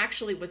here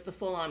actually was the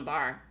full-on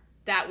bar.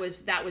 That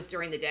was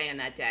during the day on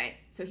that day.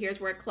 So here's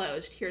where it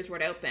closed. Here's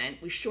where it opened.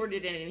 We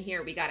shorted it in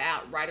here. We got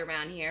out right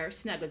around here.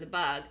 Snug as a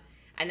bug.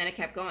 And then it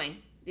kept going.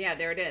 Yeah,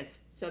 there it is.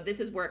 So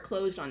this is where it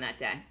closed on that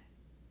day.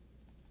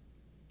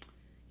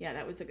 Yeah,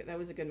 that was a good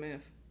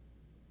move.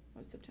 That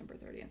was September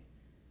 30th.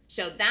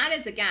 So that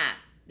is a gap.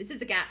 This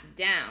is a gap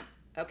down.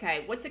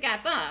 Okay, what's a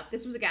gap up?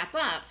 This was a gap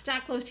up.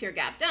 Stock closed here,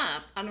 gapped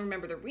up. I don't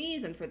remember the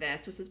reason for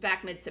this. This was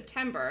back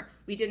mid-September.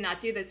 We did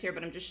not do this here,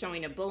 but I'm just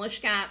showing a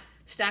bullish gap.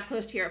 Stock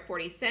closed here at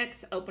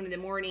 46. Opened in the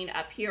morning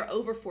up here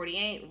over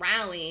 48.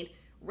 Rallied.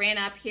 Ran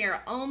up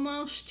here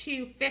almost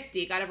to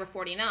 50. Got over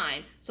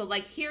 49. So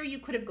like here you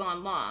could have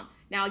gone long.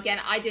 Now again,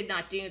 I did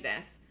not do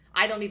this.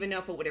 I don't even know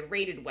if it would have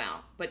rated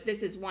well. But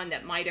this is one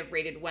that might have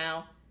rated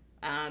well.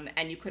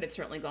 And you could have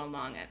certainly gone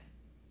long it.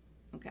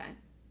 Okay.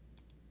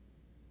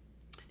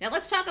 Now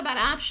let's talk about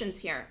options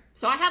here.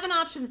 So I have an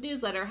options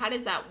newsletter. How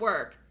does that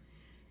work?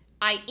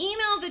 I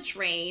email the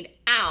trade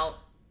out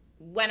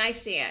when I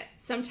see it.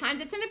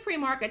 Sometimes it's in the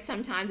pre-market,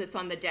 sometimes it's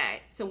on the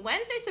day. So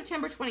Wednesday,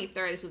 September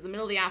 23rd, this was the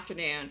middle of the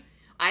afternoon,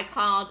 I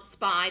called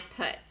SPY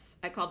puts.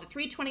 I called the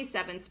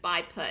 327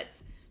 SPY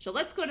puts. So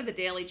let's go to the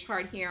daily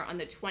chart here on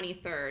the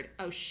 23rd.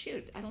 Oh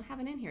shoot, I don't have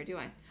it in here, do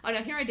I? Oh no,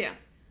 here I do.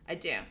 I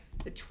do.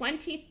 The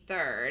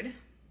 23rd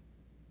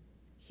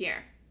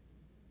here.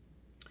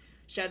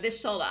 So this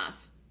sold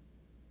off.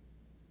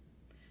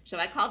 So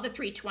I called the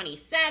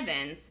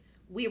 327s.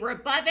 We were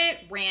above it,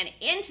 ran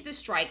into the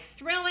strike,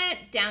 through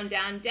it, down,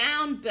 down,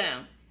 down,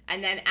 boom.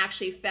 And then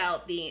actually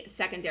felt the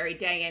secondary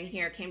day in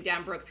here, came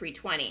down, broke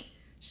 320.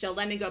 So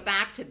let me go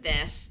back to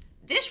this.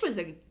 This was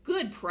a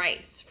good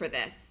price for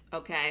this,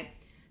 okay?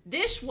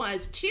 This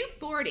was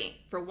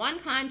 240 for one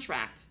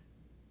contract.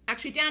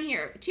 Actually down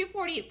here,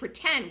 240 for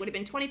 10 would have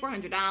been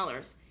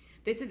 $2,400.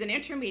 This is an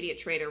intermediate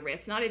trader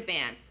risk, not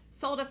advanced.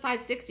 Sold at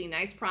 560,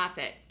 nice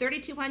profit.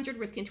 3,200,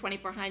 risking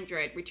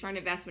 2,400. Return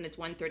investment is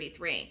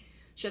 133.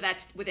 So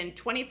that's within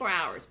 24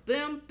 hours.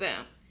 Boom,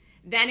 boom.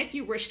 Then if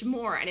you wished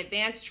more, an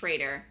advanced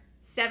trader,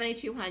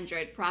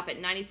 7,200, profit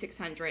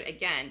 9,600.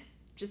 Again,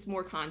 just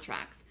more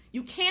contracts.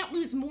 You can't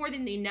lose more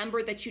than the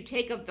number that you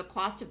take of the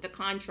cost of the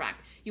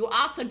contract. You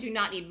also do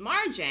not need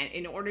margin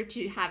in order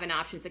to have an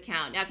options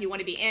account. Now, if you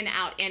want to be in,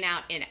 out, in,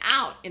 out, in,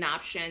 out in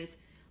options,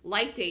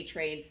 like day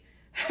trades,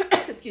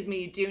 excuse me,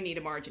 you do need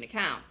a margin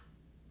account.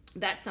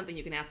 That's something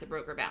you can ask the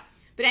broker about.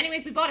 But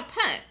anyways, we bought a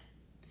put.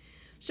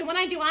 So when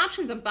I do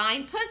options, I'm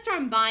buying puts or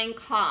I'm buying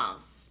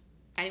calls.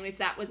 Anyways,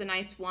 that was a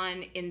nice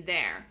one in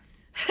there.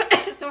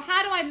 So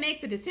how do I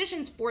make the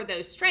decisions for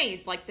those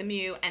trades, like the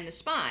Mu and the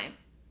SPY?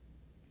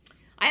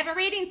 I have a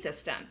rating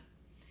system.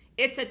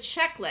 It's a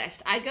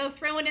checklist. I go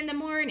through it in the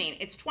morning.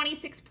 It's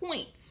 26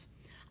 points.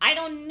 I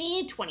don't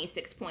need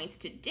 26 points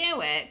to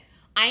do it.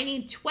 I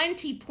need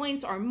 20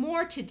 points or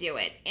more to do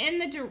it in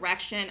the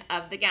direction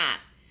of the gap.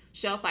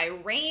 So if I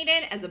rate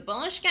it as a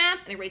bullish gap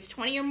and it rates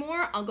 20 or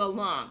more, I'll go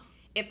long.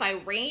 If I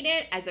rate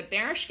it as a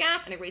bearish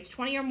gap and it rates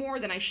 20 or more,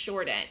 then I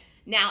short it.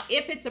 Now,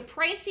 if it's a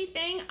pricey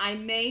thing, I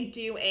may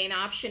do an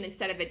option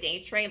instead of a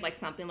day trade, like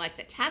something like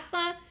the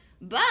Tesla.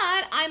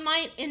 But I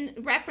might, in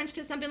reference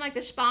to something like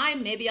the SPY,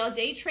 maybe I'll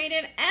day trade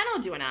it and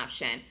I'll do an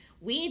option.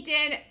 We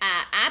did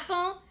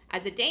Apple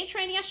as a day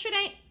trade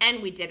yesterday,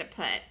 and we did a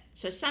put.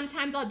 So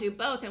sometimes I'll do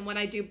both, and when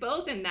I do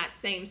both in that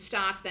same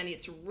stock, then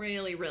it's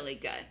really, really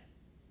good.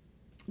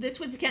 This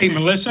was again. Hey,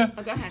 Melissa.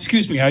 Oh, go ahead.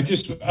 Excuse me. I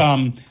just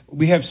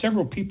we have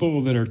several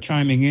people that are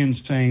chiming in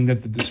saying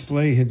that the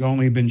display has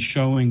only been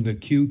showing the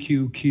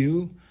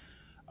QQQ.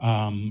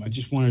 I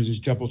just wanted to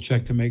just double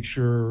check to make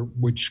sure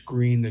which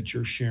screen that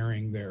you're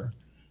sharing there.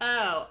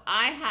 Oh,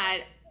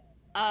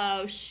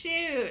 oh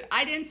shoot.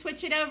 I didn't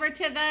switch it over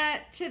to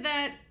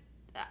the,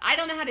 I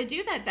don't know how to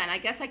do that then. I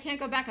guess I can't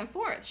go back and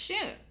forth.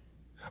 Shoot.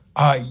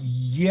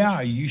 Yeah,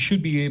 you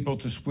should be able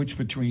to switch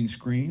between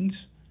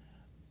screens.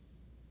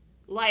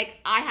 Like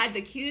I had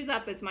the Qs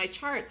up as my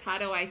charts. How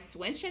do I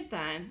switch it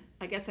then?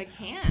 I guess I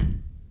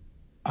can.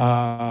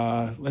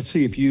 Let's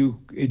see if do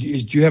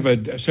you have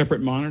a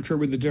separate monitor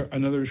with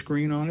another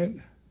screen on it?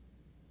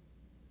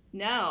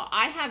 No,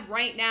 I have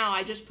right now,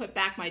 I just put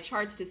back my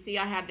charts to see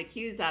I have the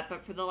Qs up,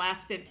 but for the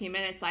last 15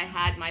 minutes I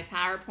had my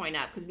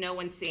PowerPoint up because no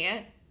one see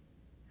it.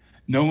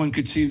 No one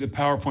could see the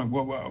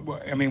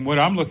PowerPoint. I mean, what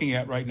I'm looking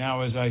at right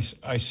now is I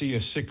see a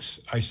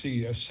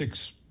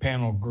six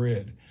panel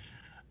grid.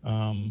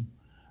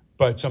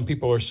 But some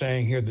people are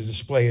saying here the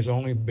display has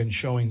only been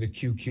showing the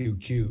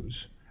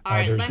QQQs. All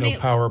right, there's no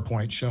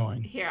PowerPoint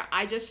showing. Here,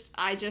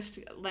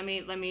 let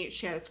me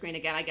share the screen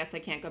again. I guess I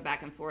can't go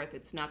back and forth.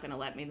 It's not going to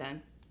let me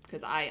then,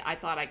 because I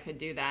thought I could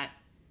do that.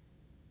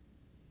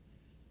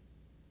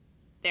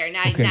 There,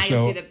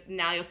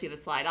 now you'll see the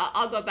slide.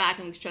 I'll go back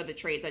and show the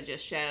trades I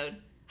just showed.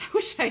 I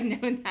wish I'd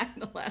known that in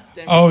the last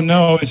demo. Oh,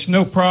 no, it's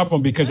no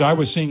problem because I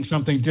was seeing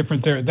something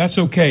different there. That's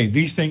okay.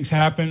 These things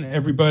happen.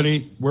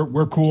 Everybody,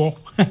 we're cool.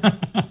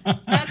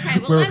 Okay,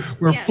 well,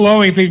 we're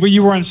flowing things, but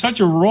you were on such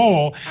a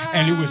roll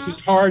and it was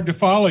just hard to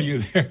follow you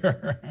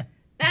there.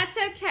 That's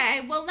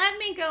okay. Well, let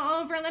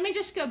me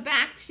just go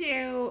back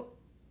to,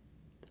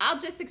 I'll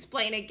just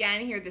explain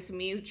again here this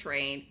mu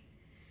trade.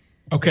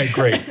 Okay,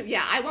 great.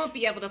 Yeah, I won't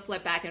be able to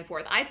flip back and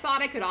forth. I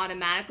thought I could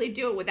automatically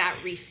do it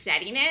without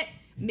resetting it.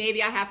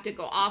 Maybe I have to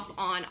go off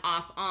on,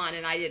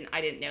 and I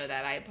didn't know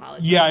that. I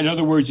apologize. Yeah, in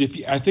other words,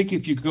 I think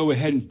if you go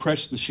ahead and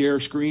press the share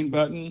screen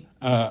button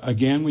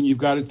again when you've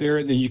got it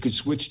there, then you can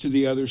switch to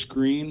the other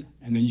screen,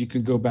 and then you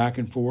can go back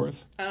and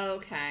forth.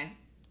 Okay.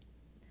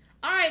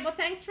 All right. Well,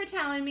 thanks for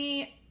telling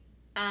me.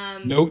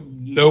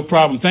 No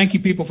problem. Thank you,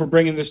 people, for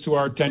bringing this to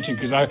our attention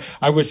because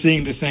I was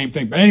seeing the same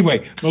thing. But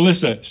anyway,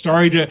 Melissa,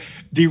 sorry to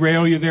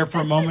derail you there for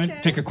a moment.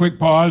 Okay. Take a quick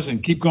pause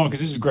and keep going because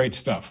this is great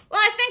stuff.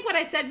 Well, I think what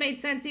I said made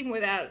sense even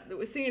without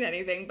seeing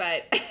anything,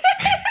 but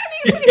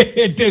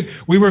it did.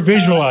 We were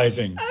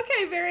visualizing.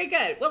 Okay, very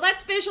good. Well,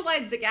 let's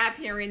visualize the gap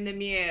here in the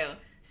mu.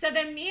 So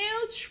the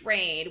mu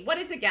trade, what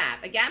is a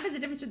gap? A gap is the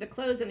difference between the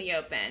close and the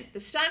open. The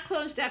stock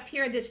closed up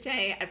here this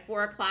day at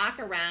 4 o'clock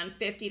around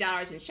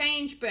 $50 and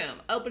change.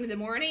 Boom. Opened in the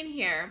morning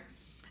here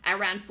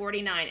around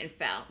 49 and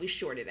fell. We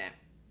shorted it.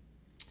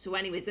 So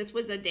anyways, this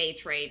was a day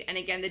trade. And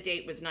again, the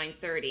date was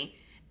 9:30.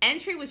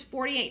 Entry was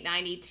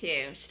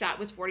 48.92. Stop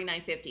was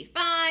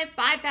 49.55.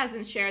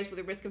 5,000 shares with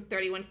a risk of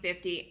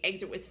 31.50.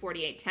 Exit was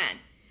 48.10.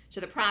 So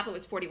the profit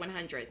was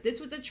 4,100. This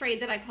was a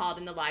trade that I called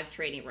in the live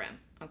trading room,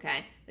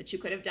 okay, that you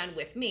could have done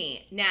with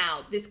me.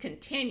 Now, this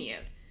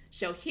continued.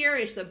 So here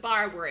is the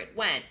bar where it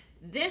went.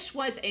 This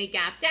was a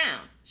gap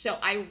down. So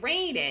I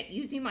rated it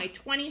using my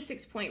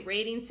 26-point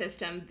rating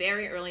system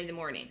very early in the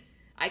morning.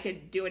 I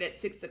could do it at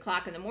 6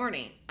 o'clock in the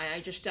morning. I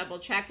just double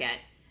check it.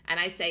 And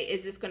I say,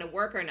 is this going to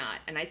work or not?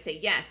 And I say,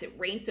 yes, it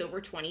rates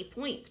over 20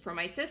 points per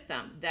my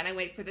system. Then I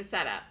wait for the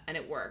setup, and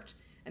it worked.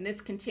 And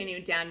this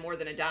continued down more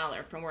than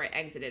 $1 from where I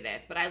exited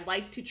it. But I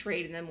like to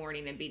trade in the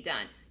morning and be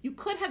done. You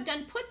could have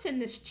done puts in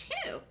this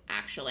too,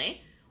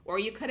 actually. Or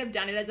you could have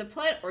done it as a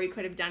put, or you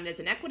could have done it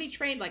as an equity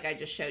trade like I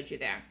just showed you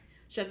there.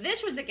 So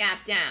this was a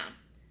gap down.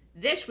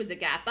 This was a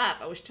gap up.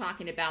 I was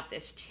talking about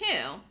this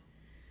too.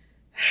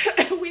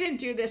 We didn't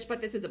do this, but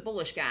this is a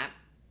bullish gap.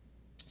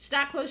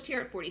 Stock closed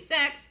here at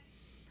 46.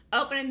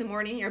 Open in the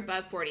morning here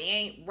above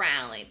 48.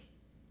 Rallied.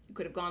 You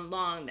could have gone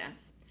long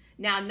this.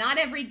 Now, not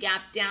every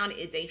gap down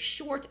is a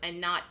short and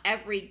not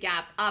every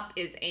gap up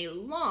is a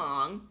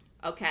long,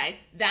 okay?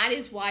 That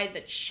is why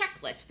the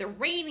checklist, the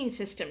rating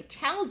system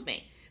tells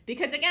me.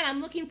 Because again, I'm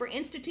looking for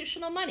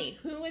institutional money.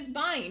 Who is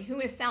buying? Who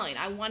is selling?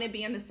 I want to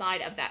be on the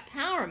side of that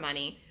power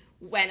money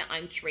when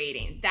I'm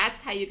trading.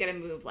 That's how you get a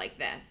move like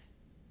this.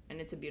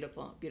 And it's a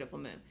beautiful, beautiful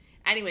move.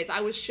 Anyways,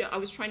 I was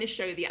trying to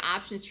show you the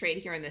options trade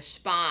here in the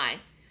SPY.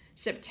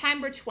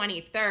 September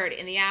 23rd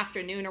in the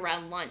afternoon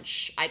around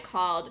lunch, I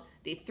called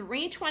the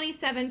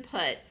 327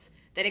 puts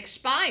that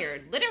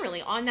expired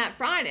literally on that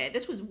Friday.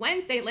 This was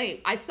Wednesday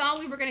late. I saw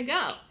we were going to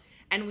go,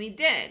 and we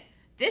did.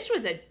 This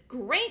was a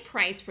great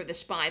price for the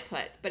SPY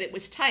puts, but it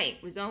was tight.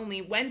 It was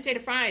only Wednesday to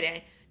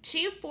Friday,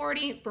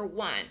 $240 for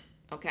one.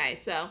 Okay,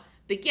 so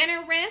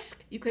beginner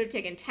risk, you could have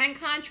taken 10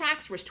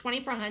 contracts, risked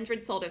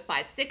 $2,400, sold at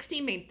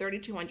 $560, made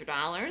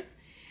 $3,200.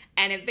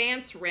 And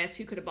advanced risk,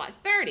 you could have bought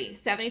 30.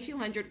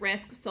 7,200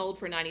 risk, sold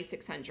for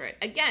 9,600.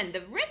 Again,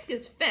 the risk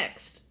is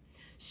fixed.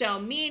 So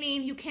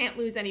meaning you can't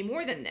lose any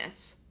more than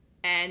this.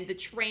 And the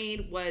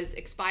trade was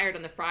expired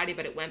on the Friday,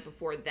 but it went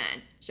before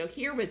then. So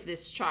here was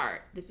this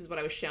chart. This is what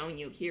I was showing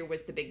you. Here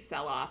was the big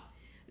sell-off.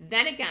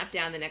 Then it gapped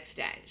down the next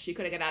day. So you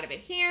could have got out of it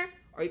here,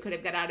 or you could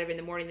have got out of it in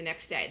the morning the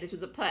next day. This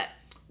was a put.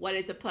 What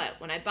is a put?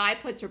 When I buy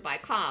puts or buy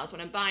calls,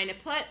 when I'm buying a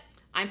put,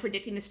 I'm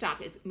predicting the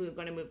stock is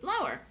going to move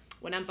lower.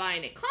 When I'm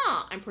buying a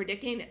call, I'm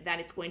predicting that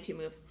it's going to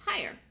move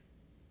higher.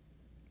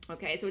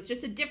 Okay, so it's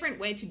just a different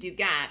way to do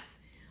gaps.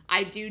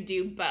 I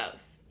do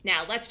both.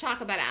 Now, let's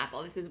talk about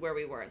Apple. This is where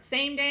we were.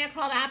 Same day I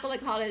called Apple. I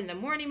called it in the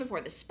morning before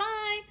the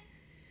SPY.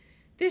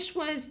 This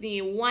was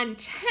the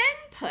 110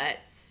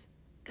 puts.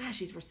 Gosh,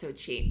 these were so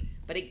cheap.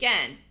 But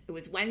again, it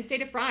was Wednesday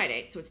to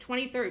Friday, so it's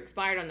 23rd,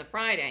 expired on the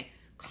Friday.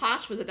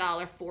 Cost was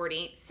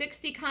 $1.40.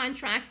 60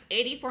 contracts,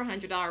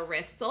 $8,400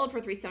 risk, sold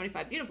for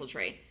 $375. Beautiful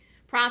trade.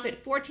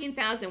 Profit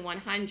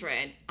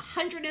 $14,100,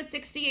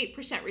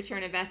 168%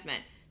 return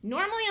investment.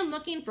 Normally I'm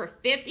looking for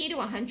 50 to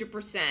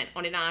 100%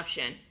 on an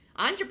option.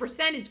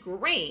 100% is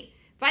great.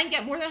 If I can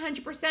get more than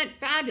 100%,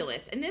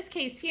 fabulous. In this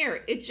case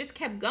here, it just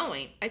kept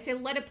going. I say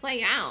let it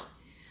play out.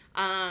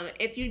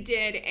 If you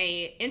did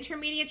a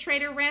intermediate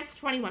trader risk,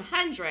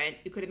 2,100,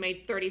 you could have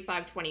made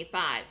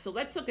 35.25. So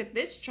let's look at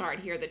this chart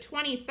here. The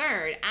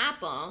 23rd,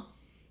 Apple,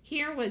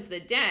 here was the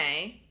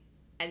day,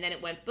 and then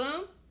it went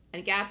boom,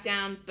 and gap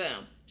down,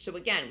 boom. So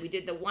again, we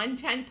did the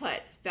 110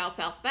 puts,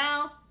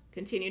 fell,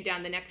 continued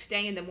down the next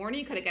day in the morning.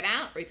 You could have got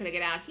out, or you could have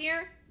got out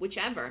here,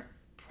 whichever.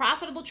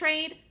 Profitable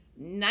trade,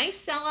 nice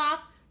sell-off.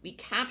 We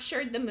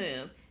captured the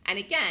move. And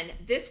again,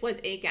 this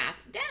was a gap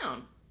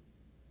down.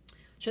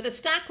 So the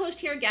stock closed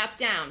here, gap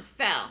down,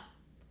 fell.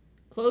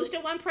 Closed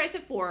at one price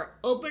of 4,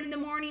 opened in the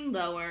morning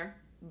lower,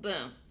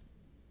 boom.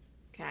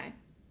 Okay,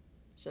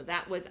 so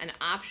that was an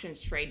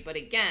options trade. But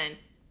again,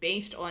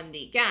 based on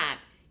the gap,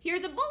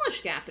 here's a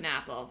bullish gap in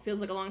Apple.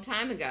 Feels like a long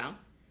time ago.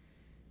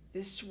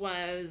 This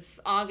was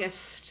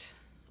August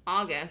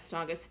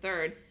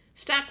 3rd.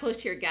 Stock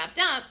closed here, gapped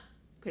up.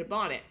 Could have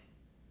bought it.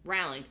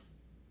 Rallied.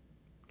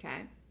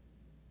 Okay.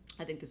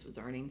 I think this was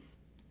earnings.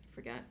 I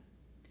forget.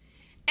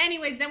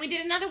 Anyways, then we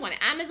did another one.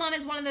 Amazon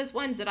is one of those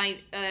ones that I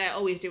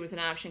always do as an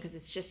option because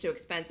it's just so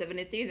expensive, and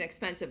it's even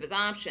expensive as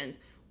options.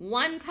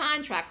 One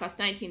contract costs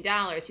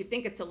 $19. You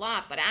think it's a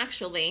lot, but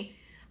actually,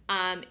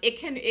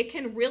 it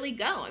can really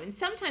go. I mean,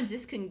 sometimes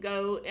this can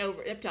go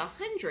over up to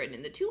 100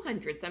 in the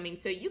 200s. I mean,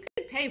 so you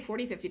could pay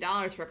 $40,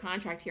 $50 for a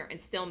contract here and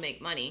still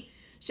make money.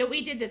 So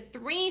we did the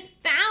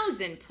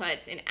 3,000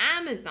 puts in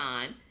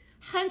Amazon,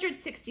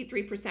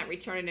 163%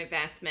 return on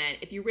investment.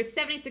 If you were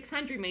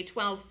 7,600, you made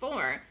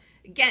 12.4.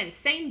 Again,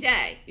 same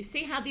day. You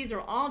see how these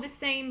are all the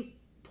same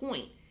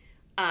point.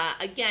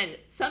 Again,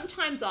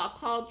 sometimes I'll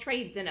call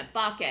trades in a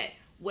bucket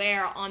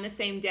where on the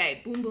same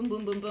day, boom, boom,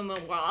 boom, boom, boom,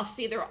 boom, well, I'll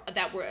see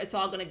it's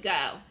all going to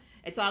go.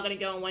 It's all going to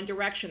go in one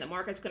direction. The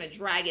market's going to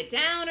drag it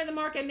down, or the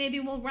market maybe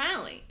will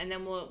rally. And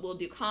then we'll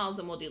do calls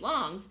and we'll do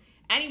longs.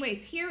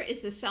 Anyways, here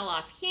is the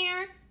sell-off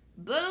here.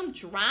 Boom,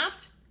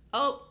 dropped.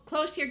 Oh,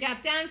 closed here,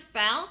 gap down,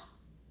 fell.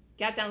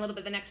 Gap down a little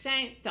bit the next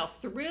day, fell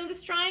through the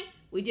strike.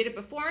 We did it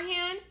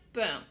beforehand.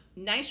 Boom.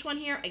 Nice one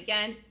here.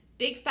 Again,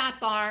 big fat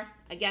bar.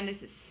 Again,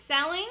 this is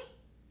selling.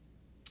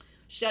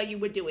 So you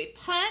would do a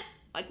put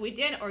like we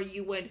did, or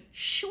you would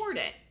short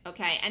it.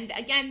 Okay. And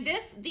again,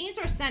 these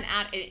are sent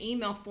out in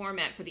email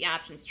format for the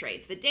options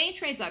trades. The day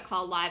trades I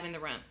call live in the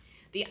room.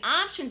 The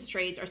options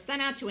trades are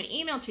sent out to an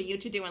email to you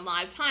to do in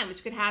live time,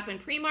 which could happen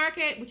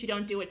pre-market, which you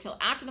don't do it till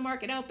after the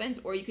market opens,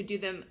 or you could do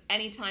them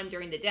anytime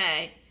during the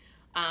day.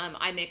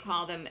 I may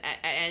call them at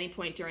any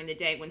point during the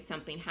day when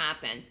something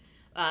happens.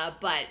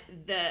 But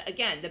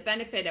again, the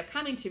benefit of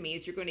coming to me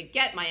is you're going to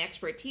get my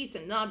expertise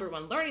in number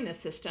one learning the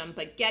system,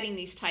 but getting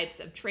these types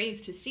of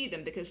trades to see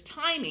them, because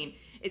timing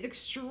is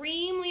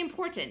extremely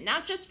important,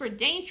 not just for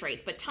day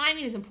trades, but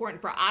timing is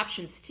important for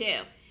options too.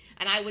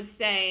 And I would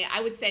say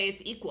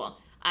it's equal.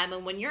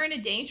 And when you're in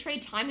a day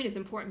trade, timing is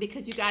important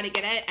because you got to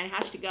get it and it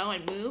has to go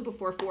and move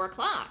before 4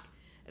 o'clock.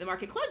 The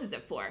market closes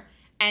at 4.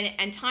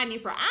 And timing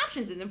for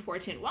options is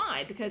important.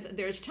 Why? Because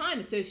there's time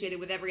associated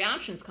with every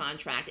options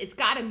contract. It's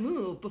got to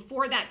move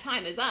before that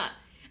time is up.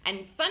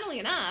 And funnily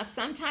enough,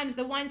 sometimes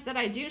the ones that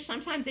I do,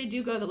 sometimes they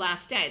do go the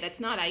last day. That's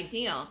not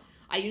ideal.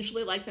 I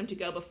usually like them to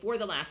go before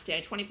the last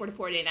day, 24 to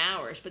 48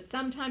 hours. But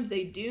sometimes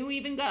they do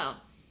even go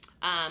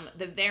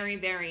the very,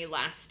 very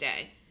last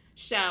day.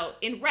 So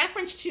in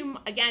reference to,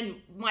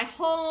 again, my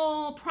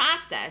whole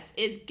process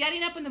is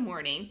getting up in the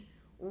morning,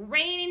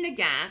 rating the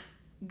gap,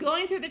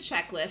 going through the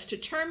checklist,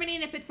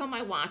 determining if it's on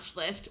my watch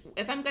list,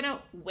 if I'm going to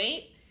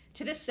wait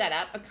till the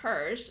setup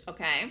occurs,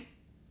 okay?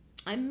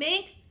 I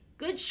make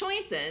good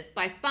choices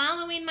by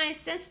following my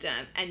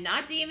system and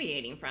not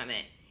deviating from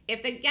it.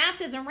 If the gap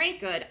doesn't rate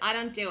good, I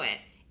don't do it.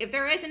 If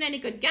there isn't any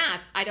good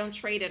gaps, I don't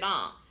trade at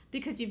all,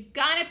 because you've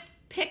got to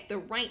pick the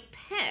right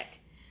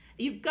pick.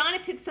 You've got to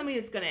pick somebody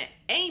that's going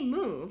to A,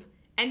 move,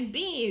 and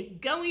B,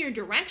 go in your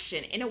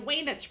direction in a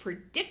way that's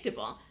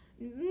predictable.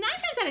 9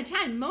 times out of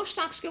 10, most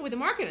stocks go with the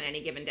market on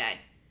any given day.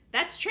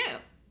 That's true.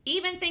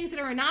 Even things that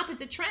are an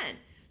opposite trend.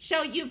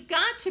 So you've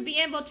got to be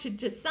able to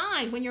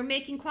decide when you're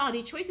making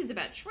quality choices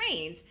about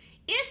trades,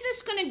 is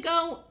this going to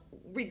go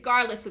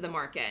regardless of the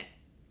market?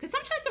 Because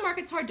sometimes the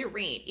market's hard to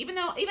read, even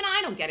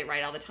I don't get it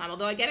right all the time,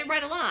 although I get it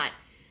right a lot.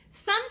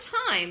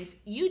 Sometimes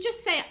you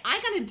just say, I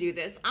got to do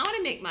this. I want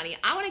to make money.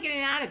 I want to get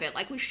it out of it.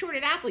 Like we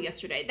shorted Apple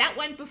yesterday. That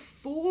went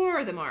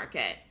before the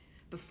market.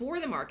 Before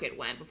the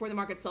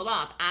market sold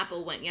off,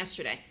 Apple went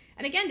yesterday.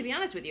 And again, to be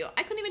honest with you,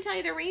 I couldn't even tell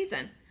you the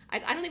reason. I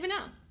don't even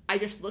know. I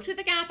just looked at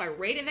the gap. I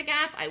rated the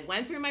gap. I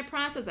went through my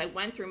process. I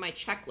went through my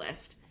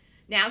checklist.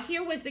 Now,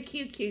 here was the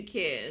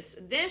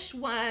QQQs. This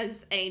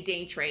was a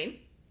day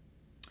trade.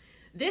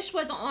 This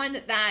was on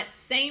that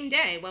same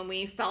day when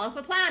we fell off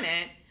a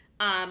planet.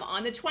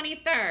 On the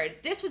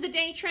 23rd, this was a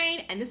day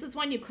trade, and this was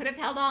one you could have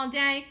held all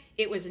day.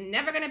 It was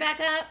never going to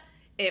back up.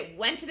 It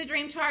went to the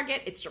dream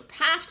target. It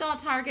surpassed all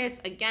targets.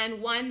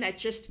 Again, one that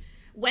just,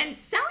 when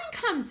selling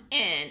comes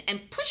in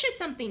and pushes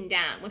something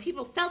down, when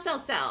people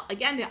sell,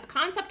 again, the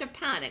concept of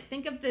panic,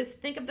 think of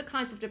the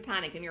concept of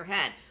panic in your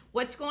head.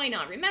 What's going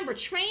on? Remember,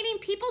 trading,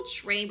 people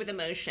trade with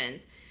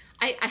emotions.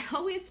 I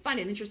always find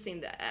it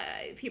interesting that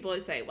people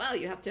always say, well,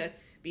 you have to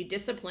be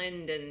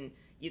disciplined and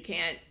you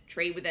can't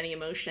trade with any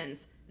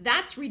emotions.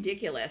 That's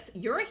ridiculous.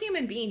 You're a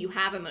human being. You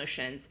have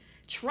emotions.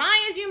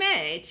 Try as you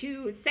may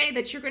to say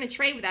that you're going to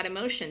trade without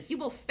emotions. You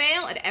will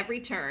fail at every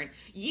turn.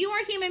 You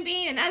are a human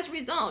being, and as a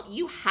result,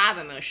 you have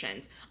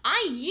emotions.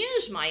 I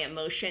use my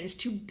emotions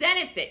to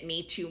benefit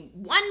me to,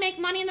 one, make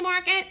money in the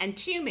market, and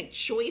two, make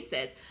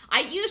choices.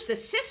 I use the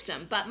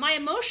system, but my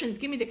emotions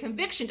give me the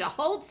conviction to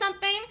hold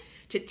something,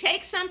 to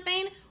take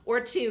something, or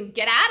to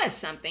get out of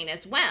something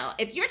as well.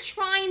 If you're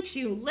trying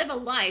to live a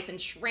life and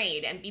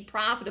trade and be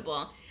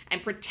profitable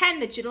and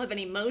pretend that you don't have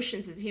any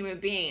emotions as a human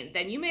being,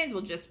 then you may as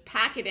well just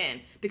pack it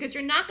in, because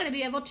you're not going to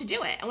be able to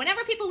do it. And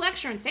whenever people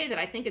lecture and say that,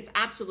 I think it's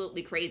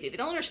absolutely crazy. They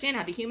don't understand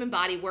how the human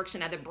body works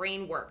and how the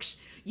brain works.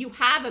 You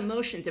have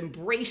emotions.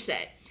 Embrace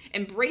it.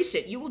 Embrace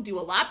it. You will do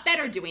a lot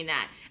better doing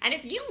that. And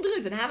if you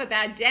lose and have a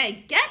bad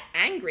day, get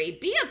angry,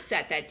 be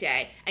upset that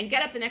day, and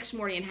get up the next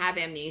morning and have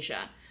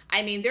amnesia.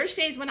 I mean, there's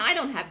days when I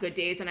don't have good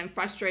days and I'm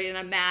frustrated and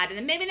I'm mad, and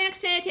then maybe the next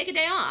day I take a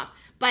day off.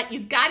 But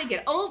you got to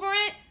get over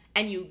it,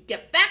 and you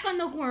get back on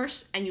the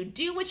horse, and you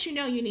do what you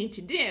know you need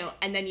to do,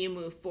 and then you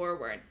move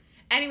forward.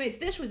 Anyways,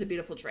 this was a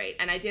beautiful trade,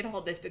 and I did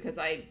hold this because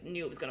I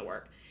knew it was going to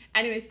work.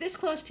 Anyways, this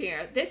closed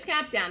here, this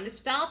gap down, this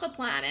fell off a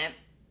planet.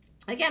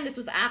 Again, this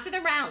was after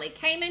the rally.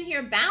 Came in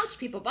here, bounced,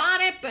 people bought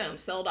it, boom,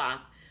 sold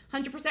off.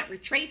 100%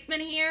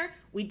 retracement here.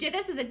 We did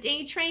this as a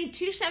day trade,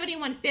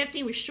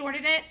 271.50. We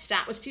shorted it.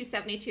 Stop was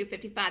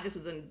 272.55. This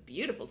was a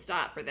beautiful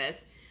stop for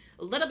this.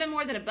 A little bit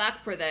more than $1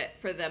 for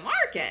the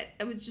market.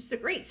 It was just a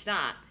great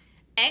stop.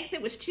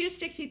 Exit was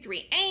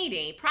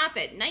 263.80.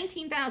 Profit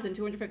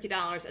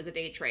 $19,250 as a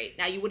day trade.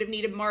 Now you would have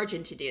needed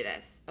margin to do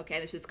this. Okay,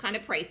 this was kind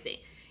of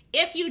pricey.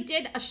 If you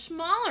did a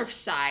smaller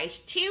size,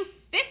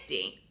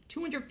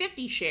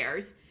 250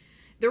 shares,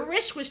 the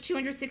risk was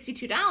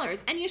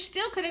 $262, and you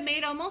still could have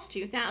made almost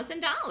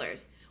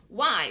 $2,000.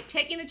 Why?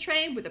 Taking the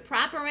trade with a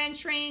proper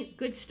entry,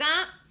 good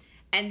stop,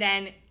 and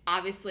then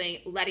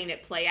obviously letting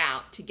it play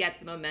out to get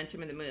the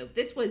momentum of the move.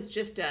 This was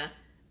just a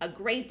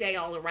great day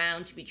all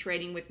around to be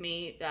trading with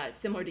me,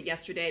 similar to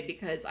yesterday,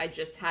 because I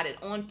just had it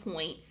on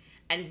point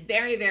and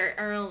very, very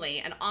early,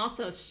 and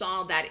also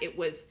saw that it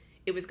was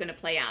going to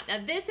play out.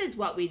 Now, this is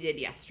what we did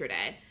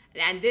yesterday.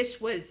 And this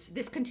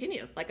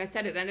continued. Like I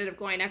said, it ended up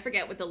going, I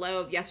forget what the low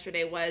of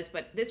yesterday was,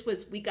 but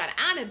we got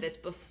out of this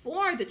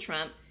before the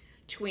Trump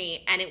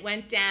tweet, and it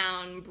went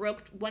down,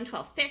 broke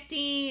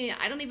 112.50.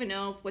 I don't even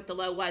know what the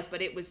low was,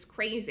 but it was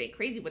crazy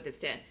what this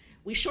did.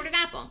 We shorted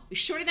Apple.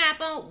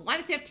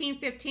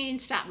 115.15.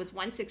 Stop was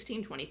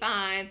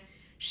 116.25.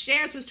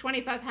 Shares was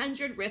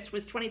 2,500. Risk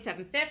was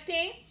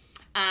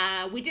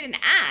 27.50. We did an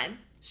ad.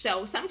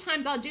 So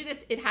sometimes I'll do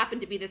this. It happened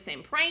to be the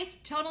same price.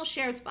 Total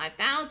shares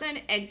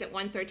 5,000. Exit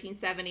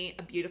 113.70.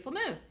 A beautiful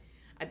move.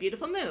 A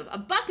beautiful move.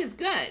 $1 is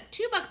good.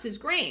 $2 is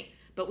great.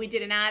 But we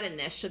did an ad in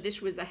this. So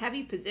this was a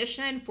heavy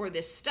position for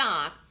this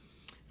stock.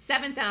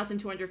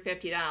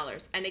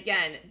 $7,250. And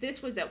again,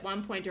 this was at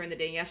one point during the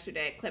day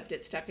yesterday. I clipped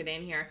it, stuck it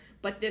in here.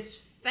 But this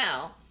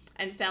fell,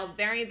 and fell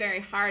very,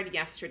 very hard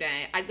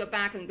yesterday. I'd go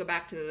back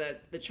to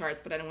the charts,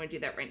 but I don't want to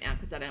do that right now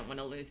because I don't want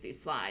to lose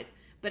these slides.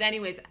 But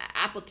anyways,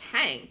 Apple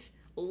tanked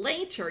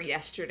later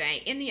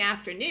yesterday in the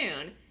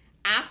afternoon,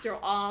 after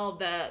all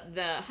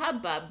the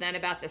hubbub then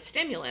about the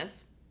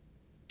stimulus.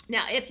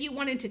 Now, if you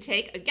wanted to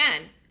take,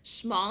 again,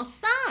 small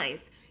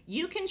size,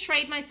 you can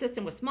trade my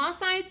system with small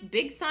size,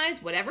 big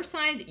size, whatever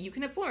size you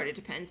can afford. It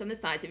depends on the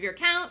size of your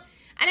account.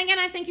 And again,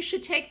 I think you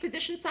should take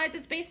position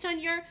sizes based on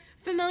your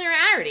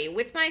familiarity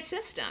with my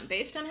system,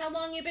 based on how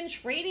long you've been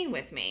trading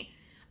with me,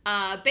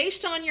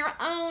 based on your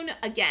own,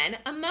 again,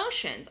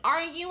 emotions.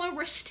 Are you a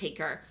risk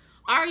taker?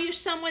 Are you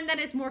someone that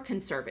is more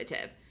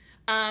conservative?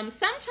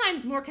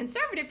 Sometimes more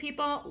conservative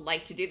people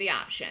like to do the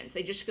options.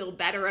 They just feel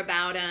better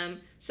about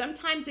them.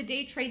 Sometimes the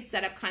day trade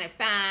set up kind of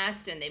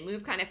fast and they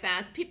move kind of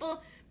fast.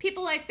 People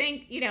people, I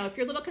think, you know, if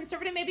you're a little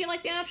conservative, maybe you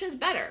like the options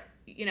better.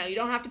 You know, you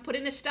don't have to put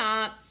in a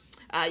stop.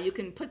 You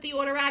can put the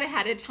order out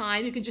ahead of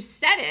time. You can just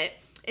set it.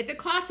 If it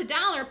costs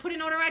 $1, put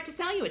an order out to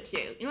sell you at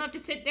 $2. You don't have to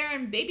sit there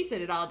and babysit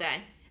it all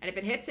day. And if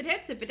it hits, it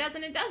hits. If it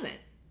doesn't, it doesn't.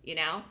 You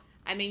know,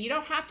 I mean, you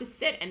don't have to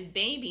sit and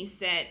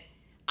babysit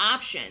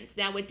options.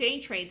 Now, with day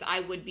trades,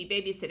 I would be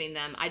babysitting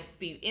them. I'd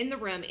be in the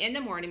room in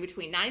the morning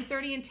between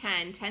 9:30 and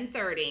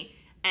 10:30,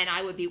 and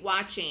I would be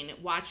watching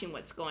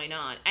what's going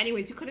on.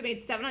 Anyways, you could have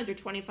made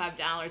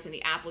 $725 in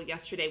the Apple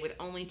yesterday with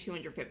only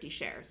 250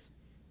 shares.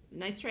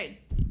 Nice trade.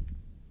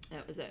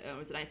 It was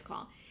a nice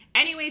call.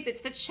 Anyways,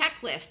 it's the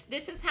checklist.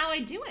 This is how I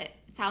do it.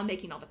 It's how I'm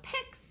making all the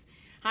picks,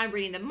 how I'm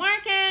reading the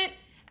market.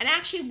 And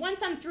actually,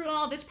 once I'm through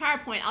all this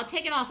PowerPoint, I'll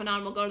take it off and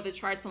on. We'll go to the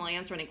charts and I'll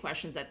answer any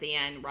questions at the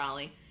end,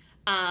 Raleigh.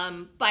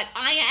 But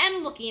I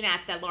am looking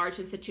at the large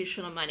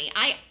institutional money.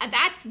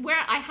 That's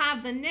where I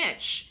have the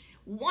niche.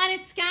 1,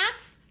 it's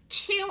gaps.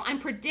 2, I'm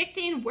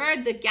predicting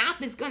where the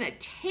gap is going to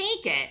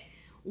take it.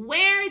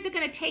 Where is it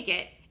going to take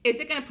it? Is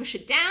it going to push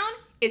it down?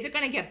 Is it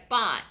going to get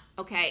bought?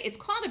 Okay, it's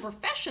called a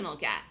professional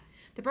gap.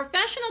 The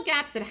professional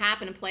gaps that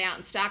happen and play out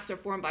in stocks are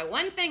formed by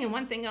one thing and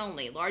one thing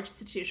only, large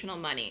institutional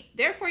money.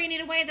 Therefore, you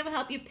need a way that will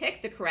help you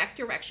pick the correct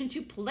direction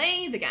to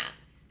play the gap.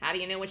 How do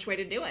you know which way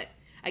to do it?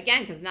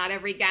 Again, because not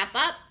every gap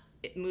up,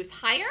 it moves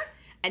higher,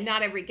 and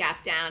not every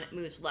gap down, it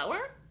moves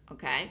lower,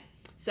 okay?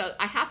 So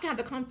I have to have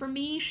the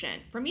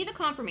confirmation. For me, the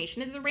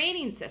confirmation is the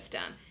rating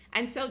system.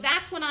 And so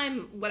that's what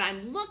I'm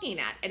looking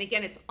at. And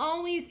again, it's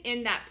always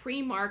in that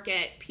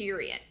pre-market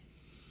period.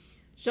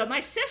 So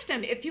my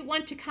system, if you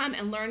want to come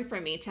and learn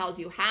from me, tells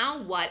you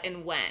how, what,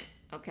 and when,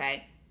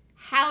 okay?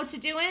 How to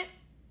do it,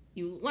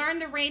 you learn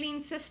the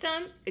rating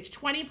system. It's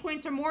 20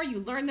 points or more. You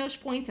learn those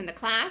points in the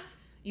class.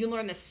 You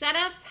learn the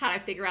setups, how to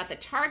figure out the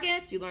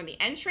targets. You learn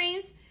the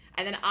entries.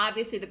 And then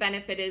obviously the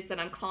benefit is that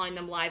I'm calling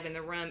them live in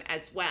the room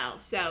as well.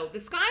 So the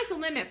sky's the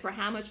limit for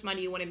how much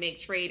money you want to make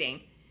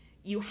trading.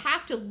 You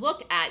have to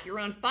look at your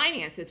own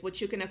finances,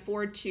 what you can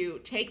afford to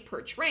take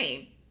per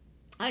trade.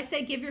 I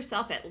say give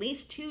yourself at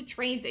least 2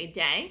 trades a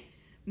day,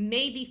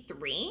 maybe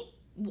 3.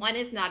 1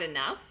 is not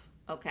enough,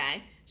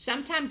 okay?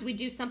 Sometimes we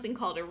do something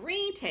called a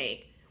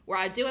retake, where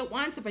I do it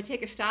once. If I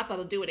take a stop,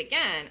 I'll do it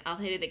again. I'll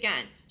hit it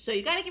again. So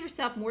you got to give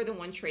yourself more than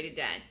 1 trade a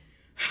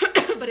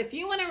day. But if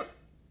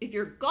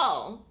your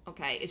goal,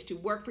 okay, is to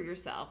work for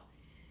yourself,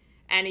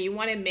 and you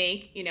want to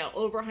make, you know,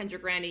 over 100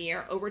 grand a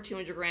year, over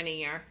 200 grand a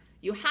year,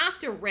 you have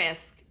to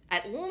risk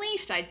at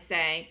least, I'd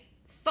say,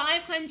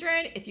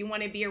 500 if you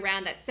want to be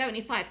around that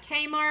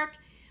 75K mark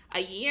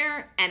a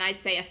year, and I'd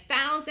say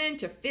 1,000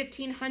 to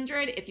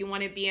 1,500 if you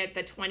want to be at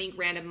the 20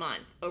 grand a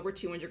month, over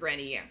 200 grand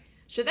a year.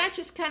 So that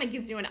just kind of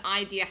gives you an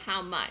idea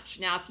how much.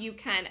 Now, if you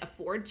can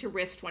afford to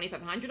risk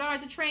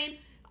 $2,500 a trade,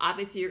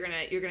 obviously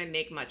you're gonna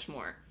make much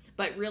more.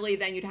 But really,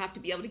 then you'd have to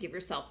be able to give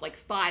yourself like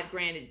 5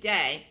 grand a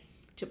day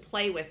to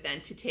play with,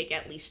 then to take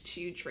at least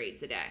 2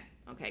 trades a day.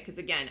 Okay, because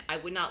again, I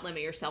would not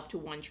limit yourself to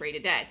 1 trade a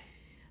day.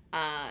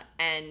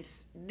 And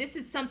this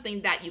is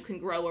something that you can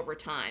grow over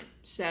time.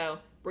 So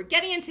we're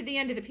getting into the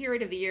end of the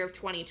period of the year of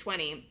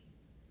 2020.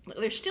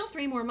 There's still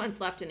 3 more months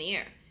left in the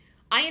year.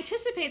 I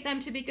anticipate them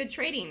to be good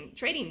trading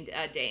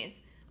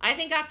days. I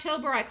think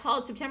October, I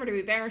called September to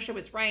be bearish. I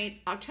was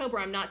right. October,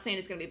 I'm not saying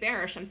it's going to be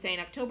bearish. I'm saying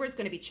October is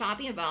going to be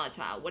choppy and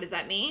volatile. What does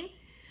that mean?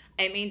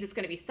 It means it's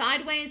going to be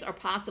sideways or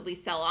possibly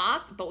sell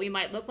off, but we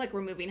might look like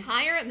we're moving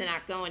higher and then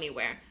not go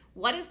anywhere.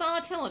 What is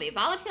volatility?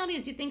 Volatility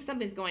is you think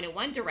something's going in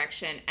one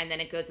direction and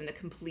then it goes in the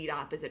complete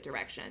opposite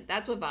direction.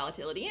 That's what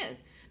volatility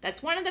is.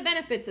 That's one of the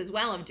benefits as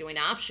well of doing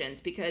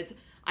options, because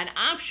an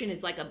option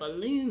is like a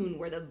balloon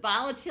where the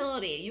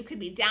volatility, you could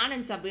be down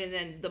in something and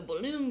then the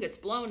balloon gets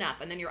blown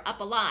up and then you're up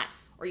a lot.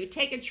 Or you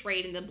take a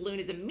trade and the balloon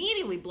is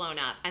immediately blown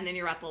up and then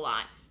you're up a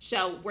lot.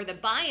 So where the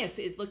bias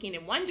is looking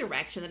in one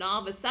direction, then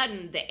all of a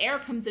sudden the air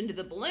comes into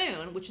the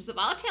balloon, which is the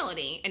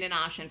volatility in an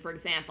option, for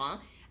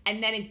example,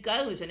 and then it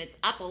goes and it's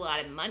up a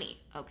lot of money,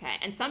 okay?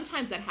 And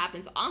sometimes that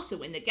happens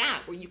also in the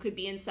gap, where you could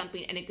be in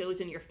something and it goes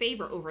in your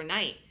favor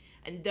overnight.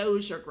 And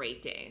those are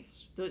great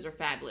days. Those are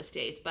fabulous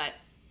days. But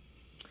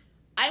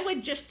I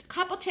would just, a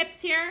couple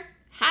tips here.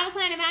 Have a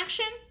plan of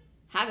action.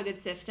 Have a good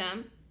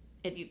system.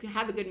 If you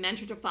have a good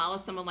mentor to follow,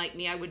 someone like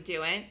me, I would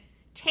do it.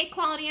 Take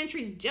quality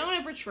entries.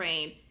 Don't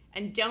overtrade.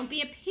 And don't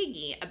be a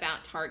piggy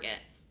about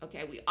targets,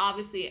 okay?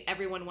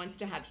 Everyone wants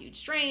to have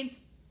huge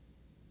trades.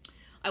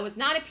 I was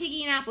not a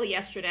piggy in Apple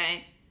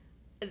yesterday.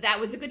 That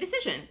was a good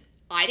decision.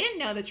 I didn't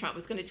know that Trump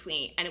was going to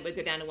tweet and it would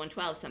go down to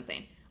 112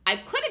 something. I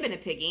could have been a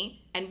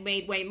piggy and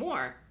made way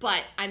more,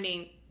 but I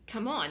mean,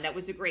 come on, that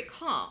was a great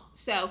call.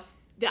 So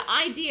the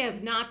idea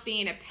of not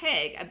being a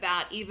pig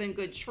about even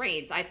good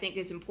trades, I think,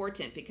 is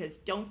important, because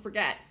don't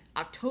forget,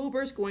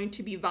 October is going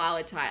to be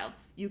volatile.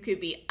 You could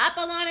be up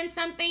a lot in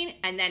something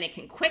and then it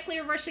can quickly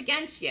reverse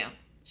against you.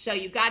 So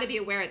you got to be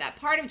aware of that.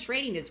 Part of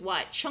trading is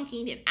what?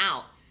 Chunking it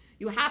out.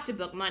 You have to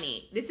book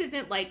money. This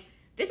isn't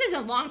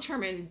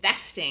long-term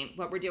investing,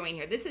 what we're doing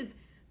here. This is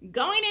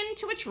going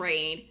into a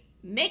trade,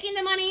 making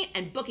the money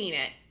and booking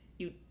it.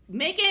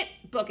 make it,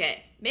 book it,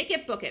 make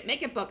it, book it,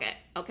 make it, book it.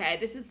 Okay,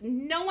 this is,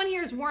 no one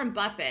here is Warren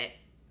Buffett.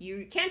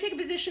 You can't take a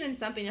position in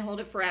something and hold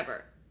it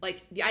forever.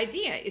 Like, the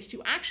idea is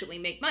to actually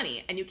make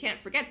money, and you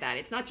can't forget that.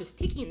 It's not just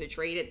taking the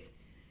trade,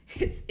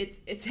 it's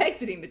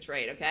exiting the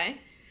trade, okay?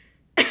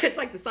 It's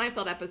like the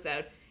Seinfeld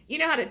episode. You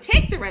know how to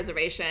take the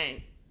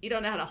reservation, you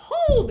don't know how to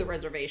hold the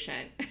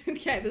reservation.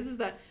 Okay, this is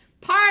the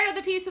part of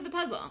the piece of the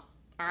puzzle,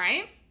 all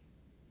right?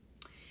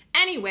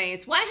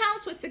 Anyways, what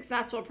helps with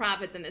successful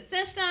profits in the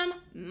system?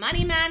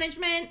 Money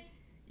management.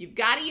 You've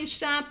got to use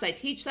shops. I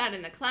teach that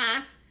in the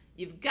class.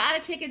 You've got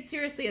to take it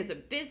seriously as a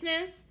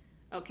business,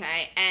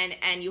 okay?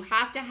 And you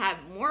have to have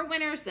more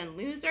winners than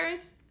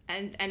losers.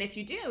 And if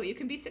you do, you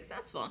can be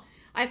successful.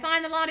 I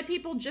find a lot of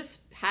people just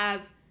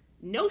have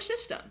no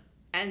system,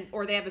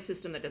 or they have a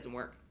system that doesn't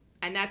work.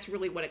 And that's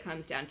really what it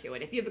comes down to.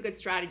 If you have a good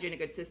strategy and a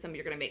good system,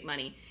 you're going to make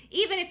money.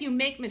 Even if you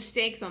make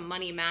mistakes on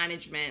money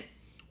management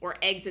or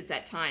exits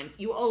at times,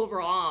 you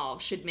overall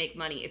should make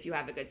money if you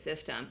have a good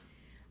system.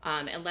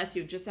 Unless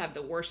you just have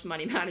the worst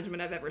money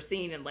management I've ever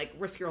seen and like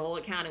risk your whole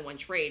account in one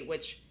trade,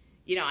 which,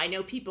 you know, I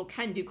know people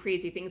can do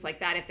crazy things like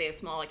that if they have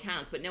small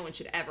accounts, but no one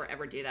should ever,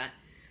 ever do that.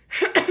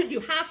 You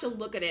have to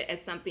look at it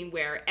as something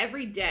where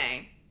every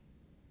day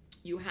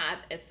you have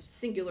a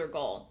singular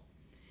goal,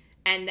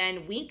 and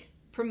then week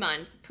per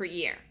month per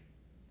year.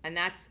 And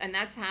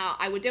that's how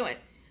I would do it.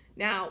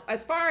 Now,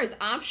 as far as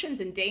options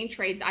and day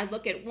trades, I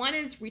look at, one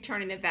is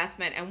return on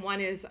investment and one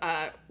is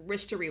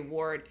risk to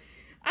reward.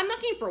 I'm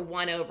looking for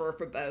 1 over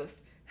for both.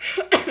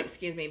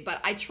 Excuse me, but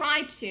I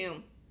try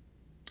to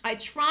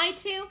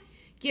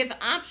give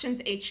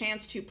options a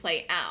chance to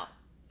play out,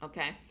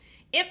 okay?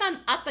 If I'm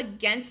up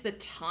against the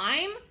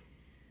time,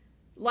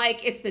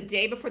 like it's the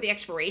day before the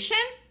expiration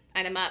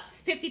and I'm up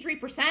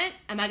 53%,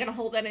 am I going to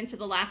hold that into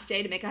the last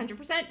day to make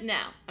 100%? No,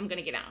 I'm going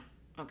to get out,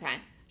 okay?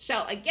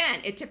 So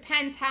again, it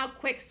depends how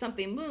quick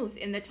something moves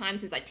in the time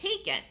since I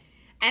take it.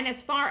 And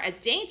as far as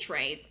day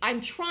trades, I'm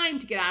trying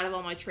to get out of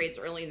all my trades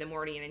early in the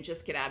morning and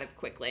just get out of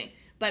quickly.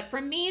 But for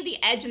me,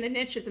 the edge and the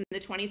niche is in the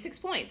 26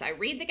 points. I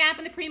read the gap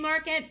in the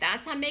pre-market.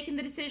 That's how I'm making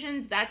the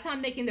decisions. That's how I'm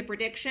making the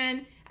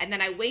prediction. And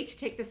then I wait to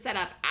take the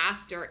setup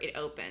after it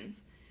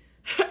opens.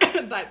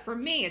 But for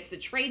me, it's the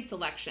trade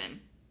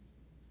selection.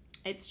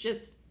 It's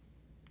just,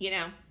 you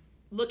know,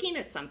 looking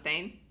at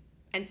something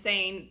and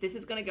saying, this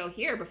is going to go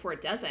here before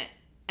it doesn't.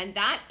 And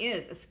that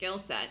is a skill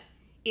set.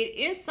 It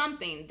is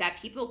something that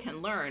people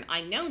can learn.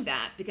 I know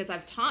that because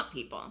I've taught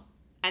people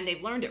and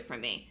they've learned it from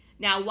me.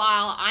 Now,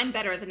 while I'm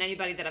better than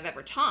anybody that I've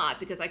ever taught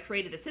because I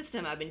created the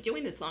system, I've been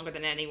doing this longer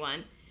than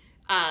anyone,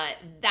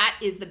 that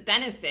is the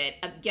benefit,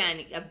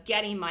 again, of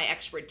getting my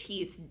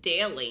expertise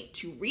daily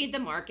to read the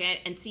market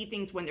and see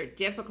things when they're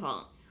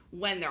difficult,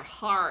 when they're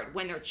hard,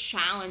 when they're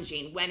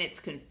challenging, when it's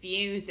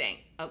confusing,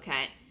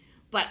 okay?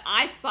 But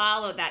I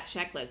follow that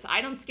checklist.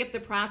 I don't skip the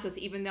process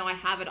even though I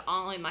have it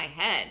all in my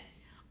head.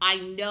 I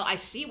know, I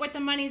see what the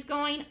money's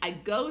going. I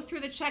go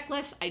through the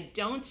checklist. I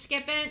don't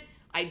skip it.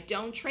 I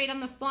don't trade on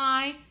the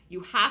fly.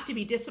 You have to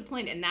be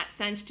disciplined in that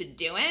sense to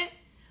do it.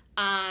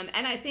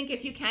 And I think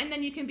if you can,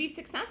 then you can be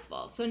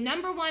successful. So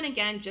number one,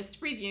 again, just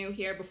to review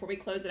here before we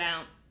close it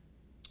out,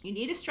 you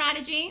need a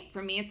strategy.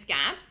 For me, it's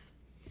gaps.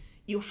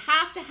 You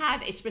have to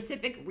have a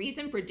specific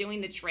reason for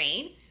doing the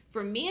trade.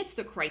 For me, it's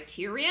the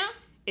criteria.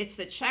 It's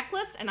the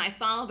checklist, and I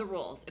follow the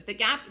rules. If the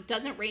gap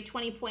doesn't rate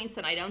 20 points,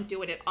 then I don't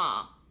do it at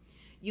all.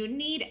 You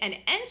need an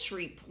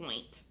entry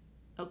point,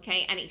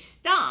 okay, and a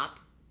stop,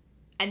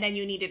 and then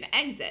you need an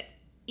exit,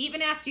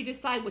 even after you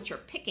decide what you're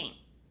picking,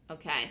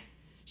 okay?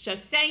 So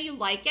say you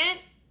like it,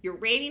 you're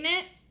rating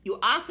it, you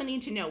also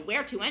need to know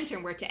where to enter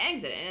and where to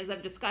exit. And as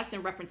I've discussed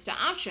in reference to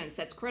options,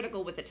 that's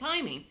critical with the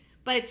timing,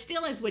 but it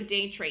still is with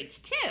day trades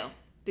too,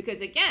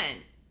 because again,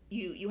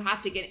 you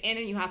have to get in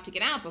and you have to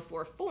get out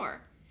before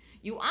 4.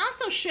 You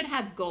also should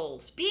have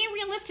goals. Be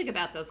realistic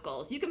about those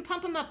goals. You can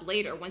pump them up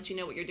later once you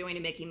know what you're doing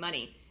and making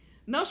money.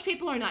 Most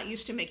people are not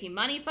used to making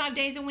money 5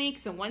 days a week,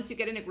 so once you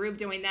get in a groove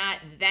doing that,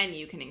 then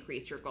you can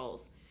increase your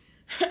goals.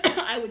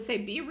 I would say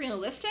be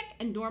realistic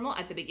and normal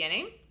at the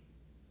beginning,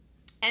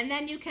 and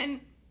then you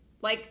can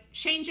like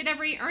change it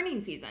every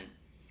earnings season.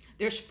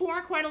 There's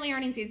 4 quarterly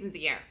earnings seasons a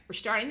year. We're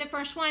starting the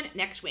first one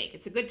next week.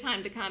 It's a good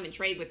time to come and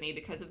trade with me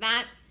because of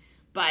that.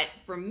 But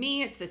for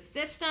me, it's the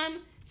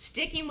system,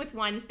 sticking with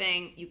one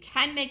thing. You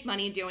can make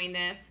money doing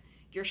this.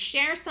 Your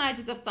share size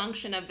is a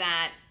function of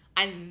that.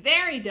 I'm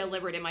very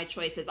deliberate in my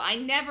choices. I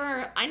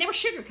never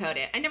sugarcoat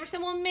it. I never say,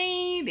 well,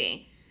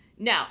 maybe.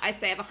 No, I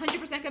say I have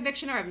 100%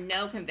 conviction or I have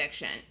no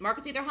conviction.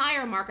 Market's either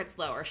higher or market's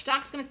lower.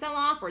 Stock's going to sell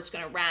off or it's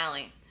going to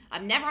rally.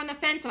 I'm never on the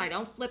fence and I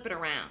don't flip it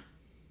around.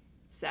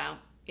 So,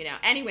 you know,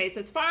 anyways,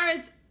 as far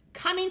as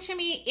coming to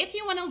me, if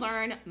you want to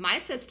learn my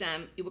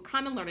system, you will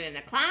come and learn it in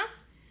a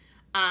class.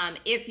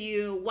 If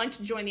you want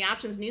to join the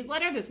options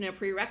newsletter, there's no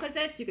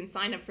prerequisites. You can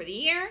sign up for the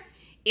year.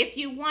 If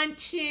you want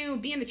to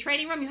be in the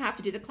trading room, you have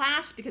to do the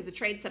class because the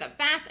trade's set up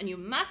fast and you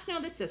must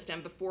know the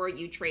system before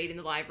you trade in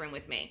the live room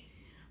with me.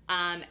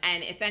 And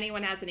if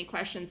anyone has any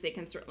questions, they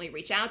can certainly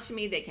reach out to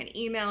me. They can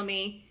email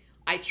me.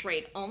 I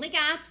trade only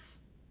gaps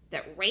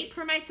that rate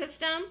per my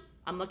system.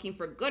 I'm looking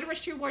for good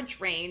risk reward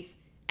trades.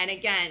 And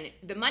again,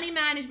 the money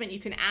management, you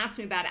can ask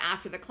me about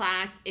after the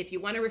class. If you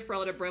want a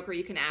referral to a broker,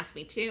 you can ask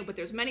me too. But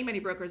there's many, many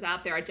brokers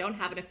out there. I don't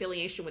have an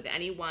affiliation with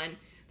anyone.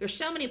 There's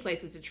so many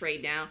places to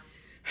trade now.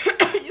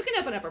 You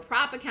can open up a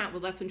prop account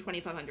with less than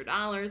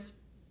 $2,500.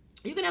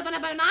 You can open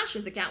up an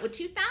options account with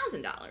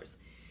 $2,000.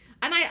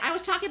 And I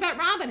was talking about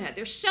Robinhood.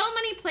 There's so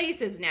many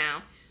places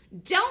now.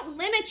 Don't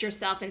limit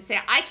yourself and say,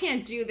 I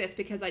can't do this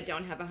because I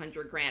don't have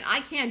 100 grand.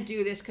 I can't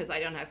do this because I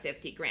don't have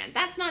 50 grand.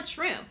 That's not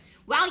true.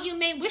 While you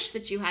may wish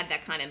that you had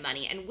that kind of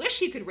money and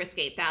wish you could risk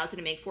 8,000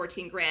 and make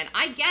 14 grand,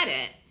 I get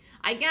it.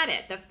 I get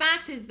it. The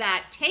fact is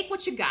that take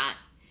what you got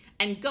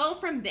and go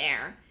from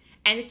there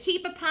and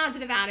keep a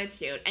positive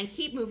attitude and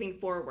keep moving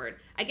forward.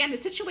 Again, the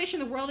situation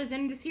the world is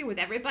in this year with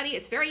everybody,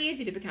 it's very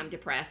easy to become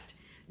depressed.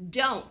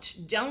 Don't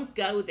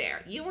go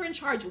there. You are in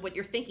charge of what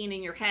you're thinking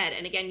in your head.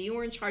 And again, you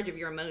are in charge of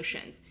your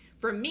emotions.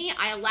 For me,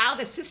 I allow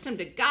the system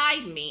to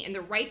guide me in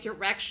the right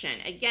direction.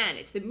 Again,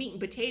 it's the meat and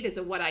potatoes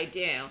of what I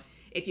do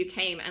if you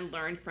came and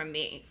learned from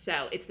me.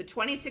 So it's the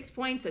 26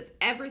 points. That's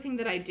everything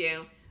that I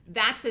do.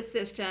 That's the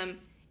system.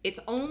 It's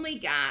only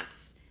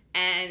gaps.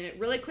 And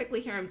really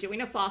quickly here, I'm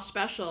doing a fall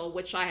special,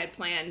 which I had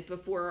planned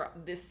before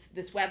this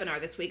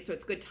webinar this week. So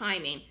it's good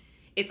timing.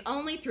 It's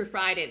only through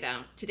Friday,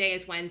 though. Today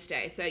is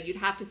Wednesday. So you'd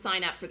have to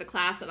sign up for the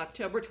class on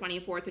October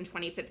 24th and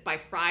 25th by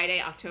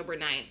Friday, October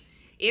 9th.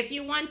 If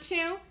you want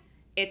to,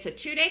 it's a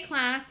 2-day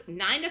class,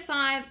 9 to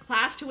 5.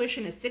 Class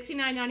tuition is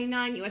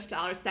 $69.99 US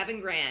dollars,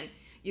 7 grand.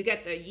 You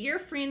get the year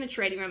free in the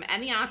trading room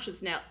and the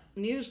options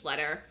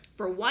newsletter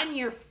for 1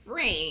 year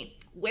free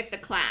with the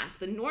class.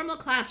 The normal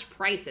class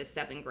price is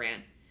 7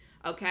 grand.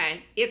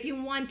 Okay, if you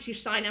want to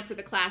sign up for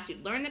the class,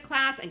 you'd learn the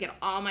class and get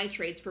all my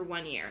trades for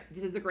 1 year.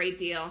 This is a great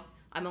deal.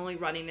 I'm only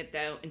running it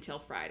though until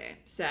Friday.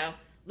 So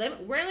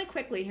really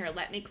quickly here,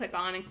 let me click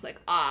on and click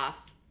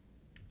off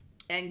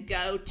and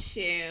go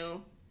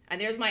to, and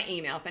there's my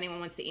email. If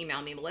anyone wants to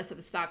email me,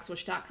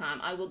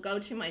 melissa@thestockswoosh.com. I will go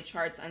to my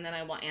charts and then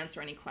I will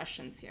answer any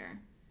questions here.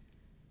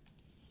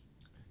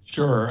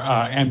 Sure.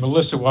 And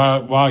Melissa,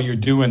 while you're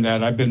doing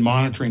that, I've been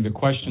monitoring the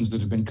questions that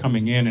have been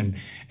coming in,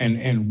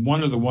 and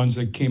one of the ones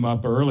that came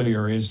up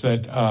earlier is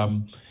that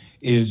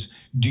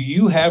do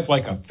you have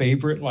like a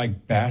favorite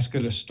like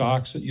basket of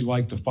stocks that you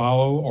like to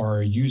follow, or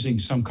are you using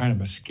some kind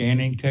of a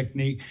scanning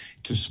technique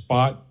to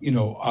spot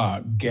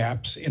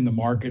gaps in the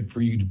market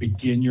for you to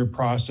begin your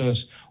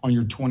process on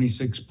your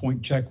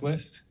 26-point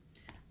checklist?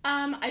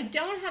 I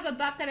don't have a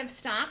bucket of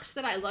stocks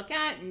that I look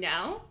at.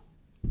 No.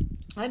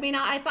 I mean,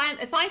 I find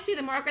if I see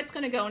the market's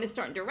going to go in a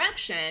certain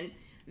direction,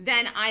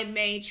 then I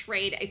may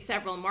trade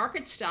several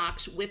market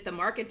stocks with the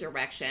market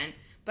direction,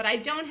 but I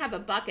don't have a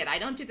bucket. I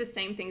don't do the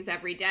same things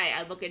every day.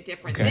 I look at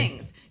different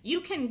things.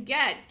 You can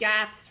get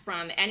gaps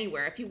from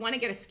anywhere. If you want to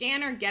get a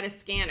scanner, get a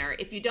scanner.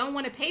 If you don't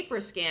want to pay for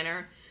a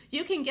scanner,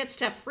 you can get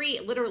stuff free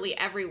literally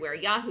everywhere.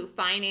 Yahoo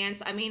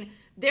Finance. I mean,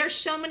 there's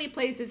so many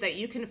places that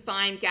you can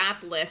find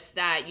gap lists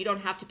that you don't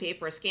have to pay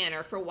for a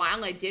scanner. For a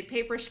while, I did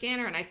pay for a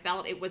scanner, and I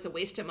felt it was a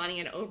waste of money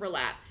and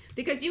overlap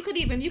because you could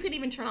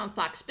even turn on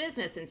Fox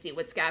Business and see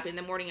what's gapping in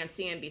the morning on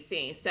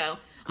CNBC. So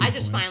I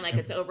just find like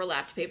it's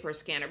overlap to pay for a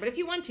scanner. But if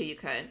you want to, you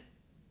could.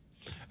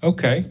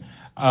 Okay.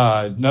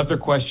 Another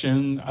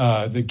question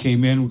that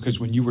came in, because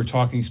when you were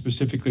talking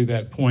specifically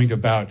that point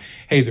about,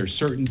 hey, there's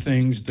certain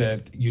things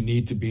that you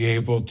need to be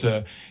able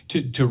to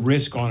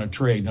risk on a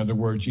trade. In other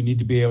words, you need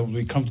to be able to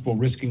be comfortable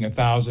risking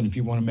 $1,000 if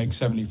you want to make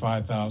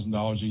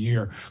 $75,000 a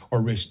year, or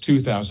risk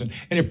 $2,000.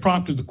 And it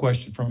prompted the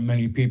question from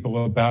many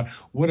people about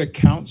what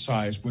account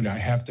size would I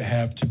have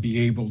to be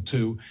able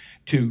to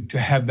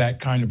have that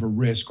kind of a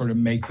risk or to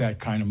make that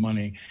kind of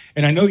money.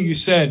 And I know you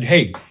said,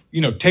 hey,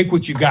 take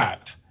what you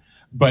got.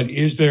 But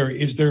is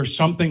there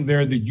something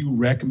there that you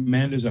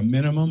recommend as a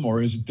minimum,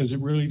 or does it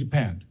really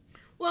depend?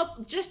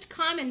 Well, just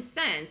common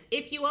sense.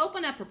 If you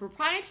open up a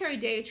proprietary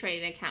day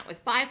trading account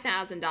with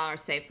 $5,000,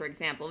 say, for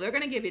example, they're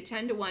going to give you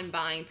 10-to-1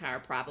 buying power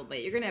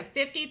probably. You're going to have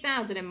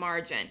 $50,000 in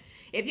margin.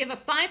 If you have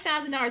a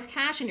 $5,000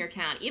 cash in your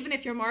account, even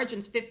if your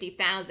margin's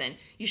 $50,000,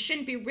 you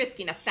shouldn't be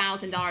risking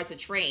 $1,000 a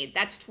trade.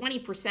 That's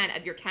 20%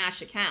 of your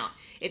cash account.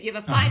 If you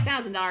have a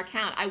 $5,000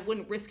 account, I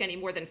wouldn't risk any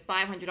more than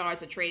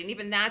 $500 a trade, and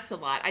even that's a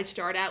lot. I'd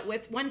start out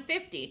with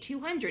 $150, $200,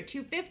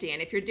 $250,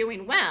 and if you're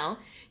doing well,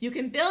 you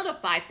can build a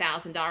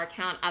 $5,000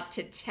 account up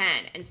to 10,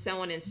 and so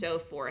on and so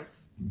forth.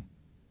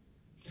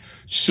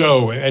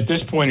 So at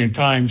this point in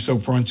time, so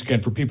for once again,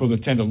 for people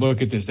that tend to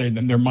look at this,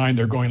 in their mind,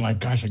 they're going like,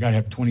 gosh, I got to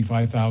have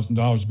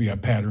 $25,000 to be a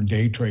pattern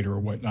day trader or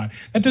whatnot.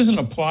 That doesn't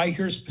apply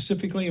here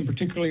specifically, and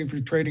particularly if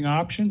you're trading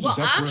options. Well, is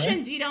that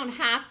options, correct?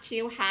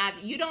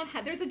 You don't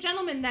have, there's a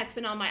gentleman that's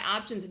been on my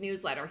options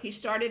newsletter. He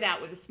started out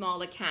with a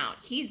small account.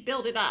 He's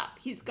built it up.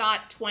 He's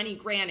got 20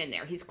 grand in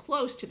there. He's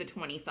close to the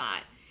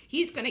 25.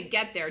 He's going to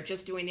get there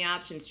just doing the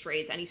options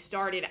trades, and he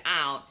started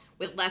out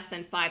with less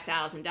than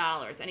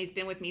 $5,000, and he's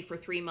been with me for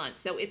 3 months.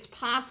 So it's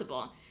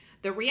possible.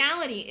 The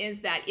reality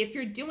is that if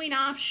you're doing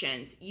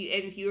options,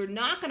 if you're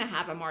not going to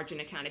have a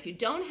margin account, if you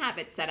don't have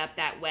it set up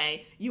that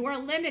way, you are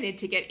limited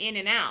to get in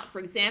and out. For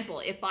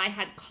example, if I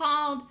had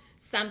called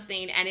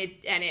something and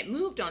it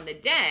moved on the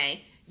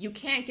day, you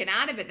can't get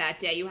out of it that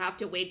day. You have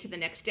to wait to the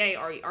next day,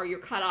 or you're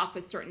cut off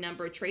a certain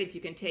number of trades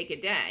you can take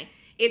a day.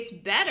 It's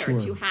better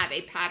to have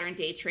a pattern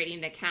day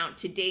trading account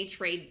to day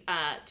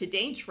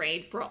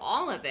trade for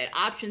all of it,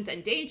 options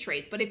and day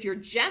trades. But if you're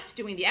just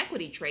doing the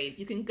equity trades,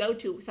 you can go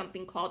to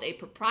something called a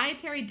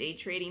proprietary day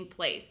trading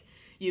place.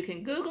 You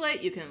can Google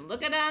it, you can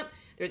look it up.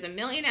 There's a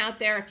million out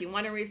there. If you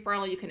want a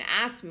referral, you can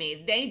ask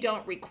me. They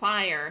don't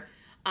require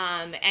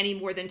any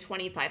more than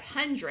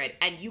 2,500,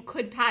 and you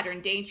could pattern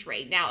day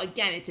trade. Now,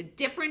 again, it's a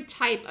different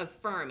type of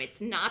firm.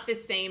 It's not the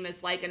same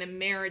as like an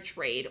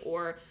Ameritrade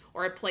or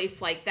a place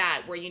like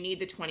that where you need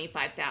the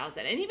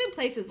 25,000. And even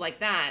places like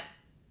that,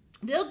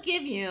 they'll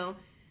give you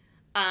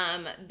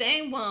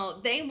they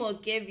will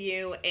give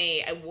you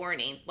a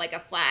warning, like a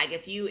flag.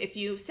 If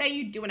you say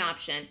you do an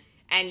option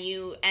and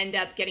you end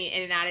up getting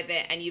in and out of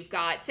it, and you've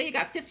got, say you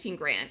got 15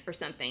 grand or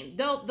something,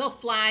 they'll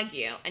flag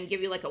you and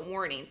give you like a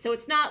warning. So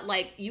it's not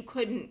like you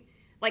couldn't,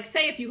 like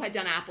say if you had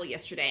done Apple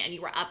yesterday and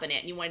you were up in it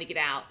and you wanted to get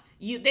out,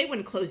 they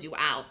wouldn't close you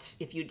out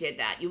if you did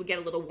that. You would get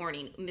a little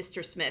warning,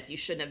 Mr. Smith, you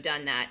shouldn't have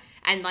done that.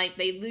 And like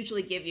they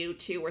usually give you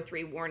 2 or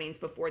 3 warnings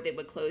before they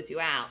would close you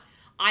out.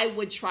 I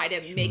would try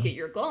to make it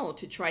your goal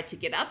to try to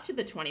get up to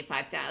the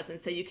 25,000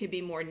 so you could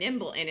be more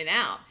nimble in and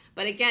out.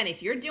 But again,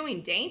 if you're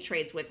doing day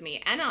trades with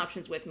me and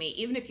options with me,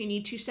 even if you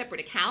need 2 separate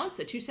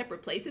accounts or 2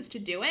 separate places to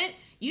do it,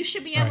 you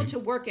should be able to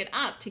work it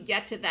up to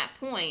get to that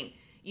point,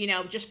 you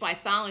know, just by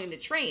following the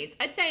trades.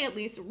 I'd say at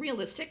least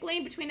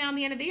realistically between now and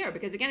the end of the year,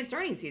 because again, it's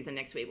earnings season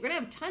next week. We're going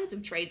to have tons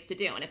of trades to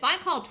do. And if I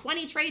call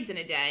 20 trades in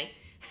a day,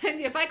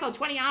 and if I call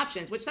 20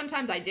 options, which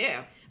sometimes I do,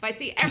 if I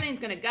see everything's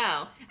going to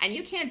go and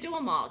you can't do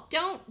them all,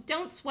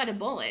 don't sweat a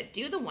bullet.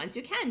 Do the ones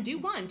you can. Do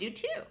 1, do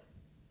 2.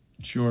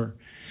 Sure.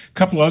 A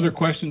couple other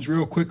questions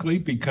real quickly,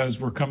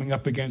 because we're coming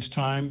up against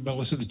time,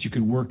 Melissa, that you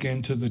could work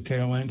into the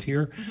tail end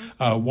here.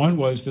 One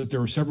was that there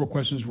were several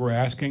questions we're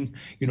asking,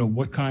 you know,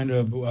 what kind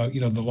of,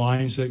 you know, the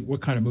lines that, what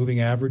kind of moving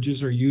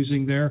averages are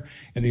using there.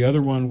 And the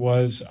other one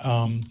was,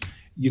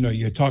 you know,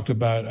 you talked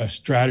about a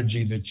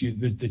strategy that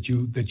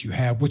you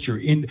have.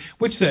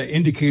 What's the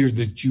indicator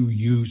that you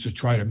use to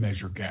try to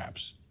measure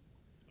gaps?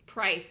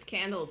 Price,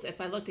 candles.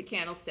 If I looked at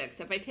candlesticks,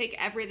 if I take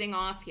everything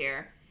off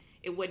here,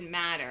 it wouldn't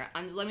matter.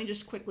 Let me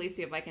just quickly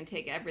see if I can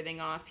take everything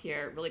off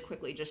here really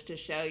quickly just to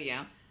show you.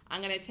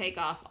 I'm going to take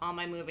off all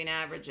my moving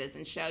averages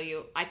and show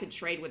you I could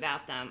trade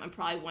without them. I'm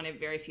probably one of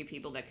very few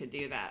people that could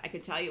do that. I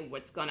could tell you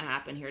what's going to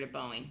happen here to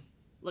Boeing.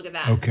 Look at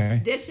that.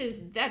 Okay. This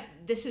is it.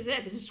 This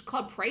is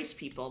called price,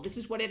 people. This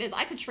is what it is.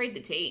 I could trade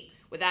the tape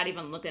without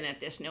even looking at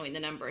this, knowing the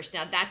numbers.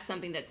 Now, that's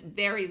something that's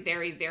very,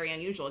 very, very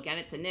unusual. Again,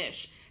 it's a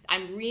niche.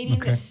 I'm reading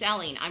the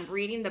selling. I'm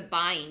reading the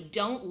buying.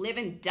 Don't live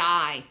and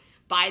die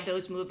by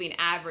those moving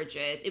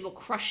averages. It will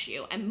crush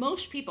you. And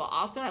most people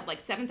also have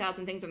like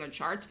 7,000 things on their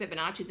charts,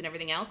 Fibonacci's and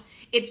everything else.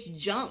 It's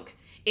junk.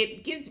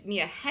 It gives me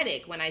a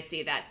headache when I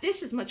see that.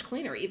 This is much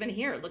cleaner. Even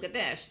here, look at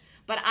this.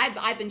 But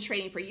I've been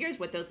trading for years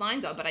with those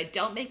lines on, but I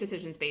don't make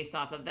decisions based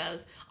off of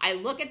those. I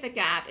look at the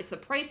gap. It's the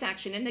price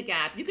action in the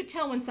gap. You could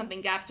tell when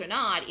something gaps or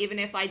not, even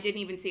if I didn't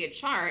even see a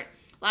chart.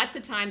 Lots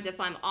of times if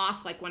I'm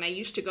off, like when I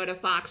used to go to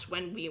Fox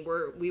when we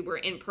were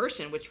in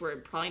person, which we're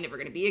probably never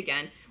going to be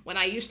again, when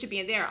I used to be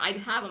in there, I'd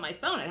have on my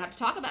phone, I'd have to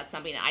talk about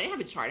something, and I didn't have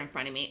a chart in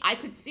front of me. I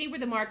could see where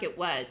the market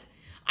was.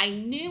 I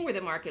knew where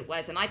the market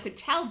was, and I could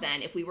tell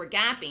then if we were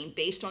gapping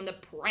based on the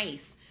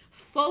price.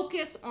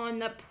 Focus on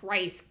the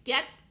price.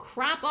 Get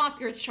crap off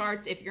your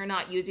charts if you're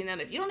not using them.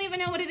 If you don't even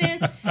know what it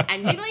is,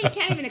 and you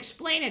can't even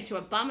explain it to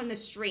a bum in the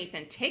street,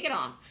 then take it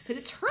off,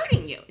 because it's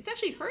hurting you. It's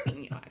actually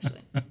hurting you,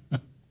 actually.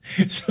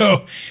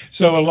 So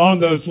along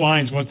those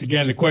lines, once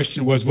again, the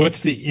question was, what's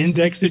the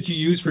index that you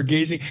use for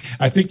gazing?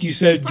 I think you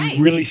said price.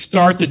 You really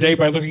start the day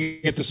by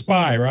looking at the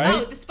SPY, right?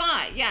 Oh, the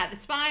SPY. Yeah, the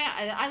SPY.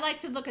 I like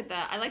to look at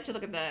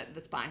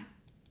the SPY.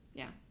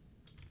 Yeah.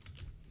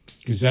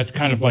 Because that's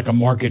kind of like a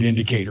market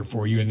indicator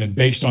for you, and then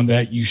based on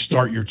that, you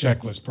start your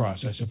checklist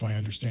process. If I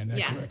understand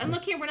that correctly. And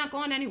look here, we're not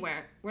going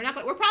anywhere. We're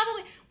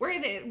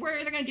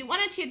either going to do 1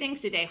 or 2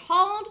 things today: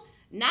 hold,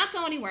 not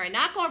go anywhere,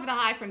 not go over the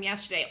high from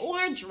yesterday,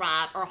 or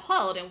drop, or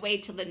hold and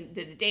wait till the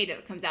data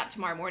that comes out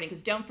tomorrow morning.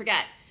 Because don't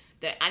forget,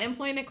 the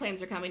unemployment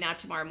claims are coming out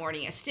tomorrow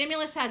morning. A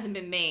stimulus hasn't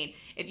been made.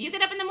 If you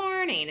get up in the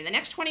morning in the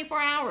next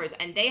 24 hours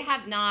and they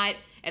have not,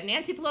 if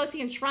Nancy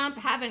Pelosi and Trump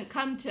haven't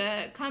come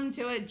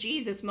to a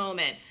Jesus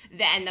moment,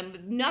 then the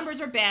numbers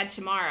are bad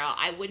tomorrow.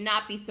 I would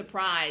not be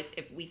surprised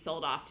if we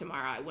sold off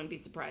tomorrow. I wouldn't be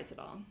surprised at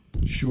all.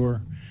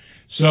 Sure.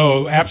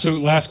 So,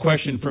 absolute last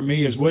question for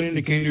me is, what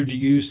indicator do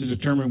you use to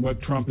determine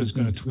what Trump is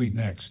going to tweet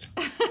next?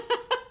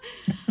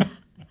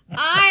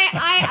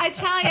 I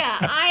tell you,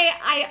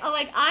 I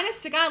like,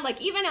 honest to God,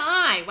 like even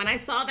when I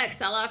saw that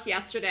sell-off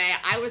yesterday,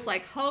 I was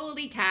like,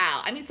 holy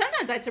cow. I mean,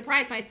 sometimes I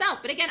surprise myself,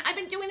 but again, I've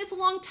been doing this a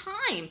long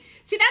time.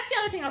 See, that's the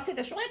other thing. I'll say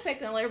this really quick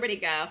and I'll let everybody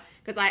go,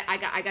 because I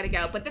got to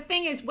go. But the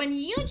thing is, when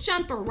you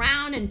jump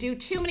around and do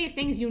too many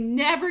things, you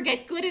never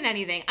get good at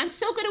anything. I'm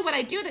so good at what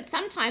I do that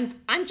sometimes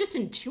I'm just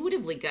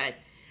intuitively good.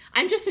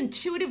 I'm just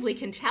intuitively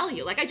can tell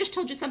you. Like I just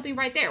told you something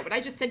right there. What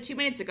I just said 2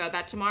 minutes ago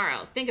about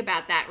tomorrow. Think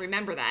about that.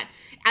 Remember that.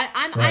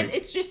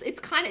 It's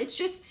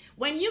just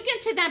when you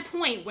get to that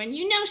point, when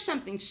you know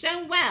something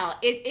so well,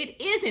 it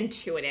is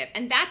intuitive.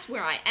 And that's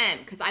where I am,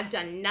 because I've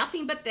done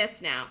nothing but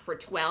this now for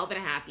 12 and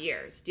a half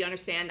years. Do you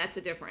understand? That's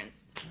the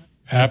difference.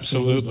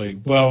 Absolutely.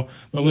 Well,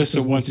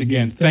 Melissa, once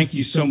again, thank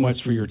you so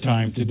much for your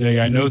time today.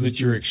 I know that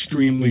you're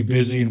extremely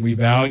busy and we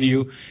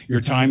value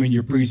your time and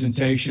your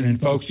presentation. And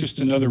folks,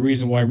 just another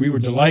reason why we were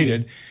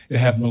delighted to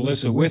have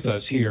Melissa with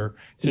us here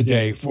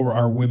today for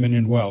our Women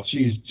in Wealth.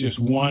 She is just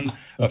one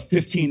of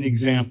 15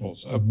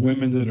 examples of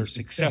women that are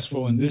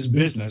successful in this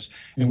business.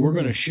 And we're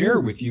going to share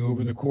with you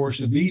over the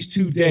course of these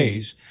 2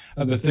 days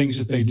of the things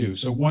that they do.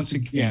 So once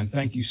again,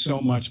 thank you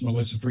so much,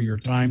 Melissa, for your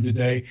time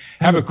today.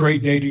 Have a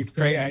great day,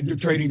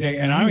 trading day.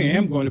 And I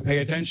am going to pay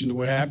attention to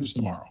what happens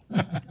tomorrow.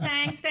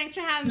 Thanks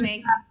for having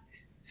me.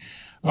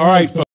 All right, folks.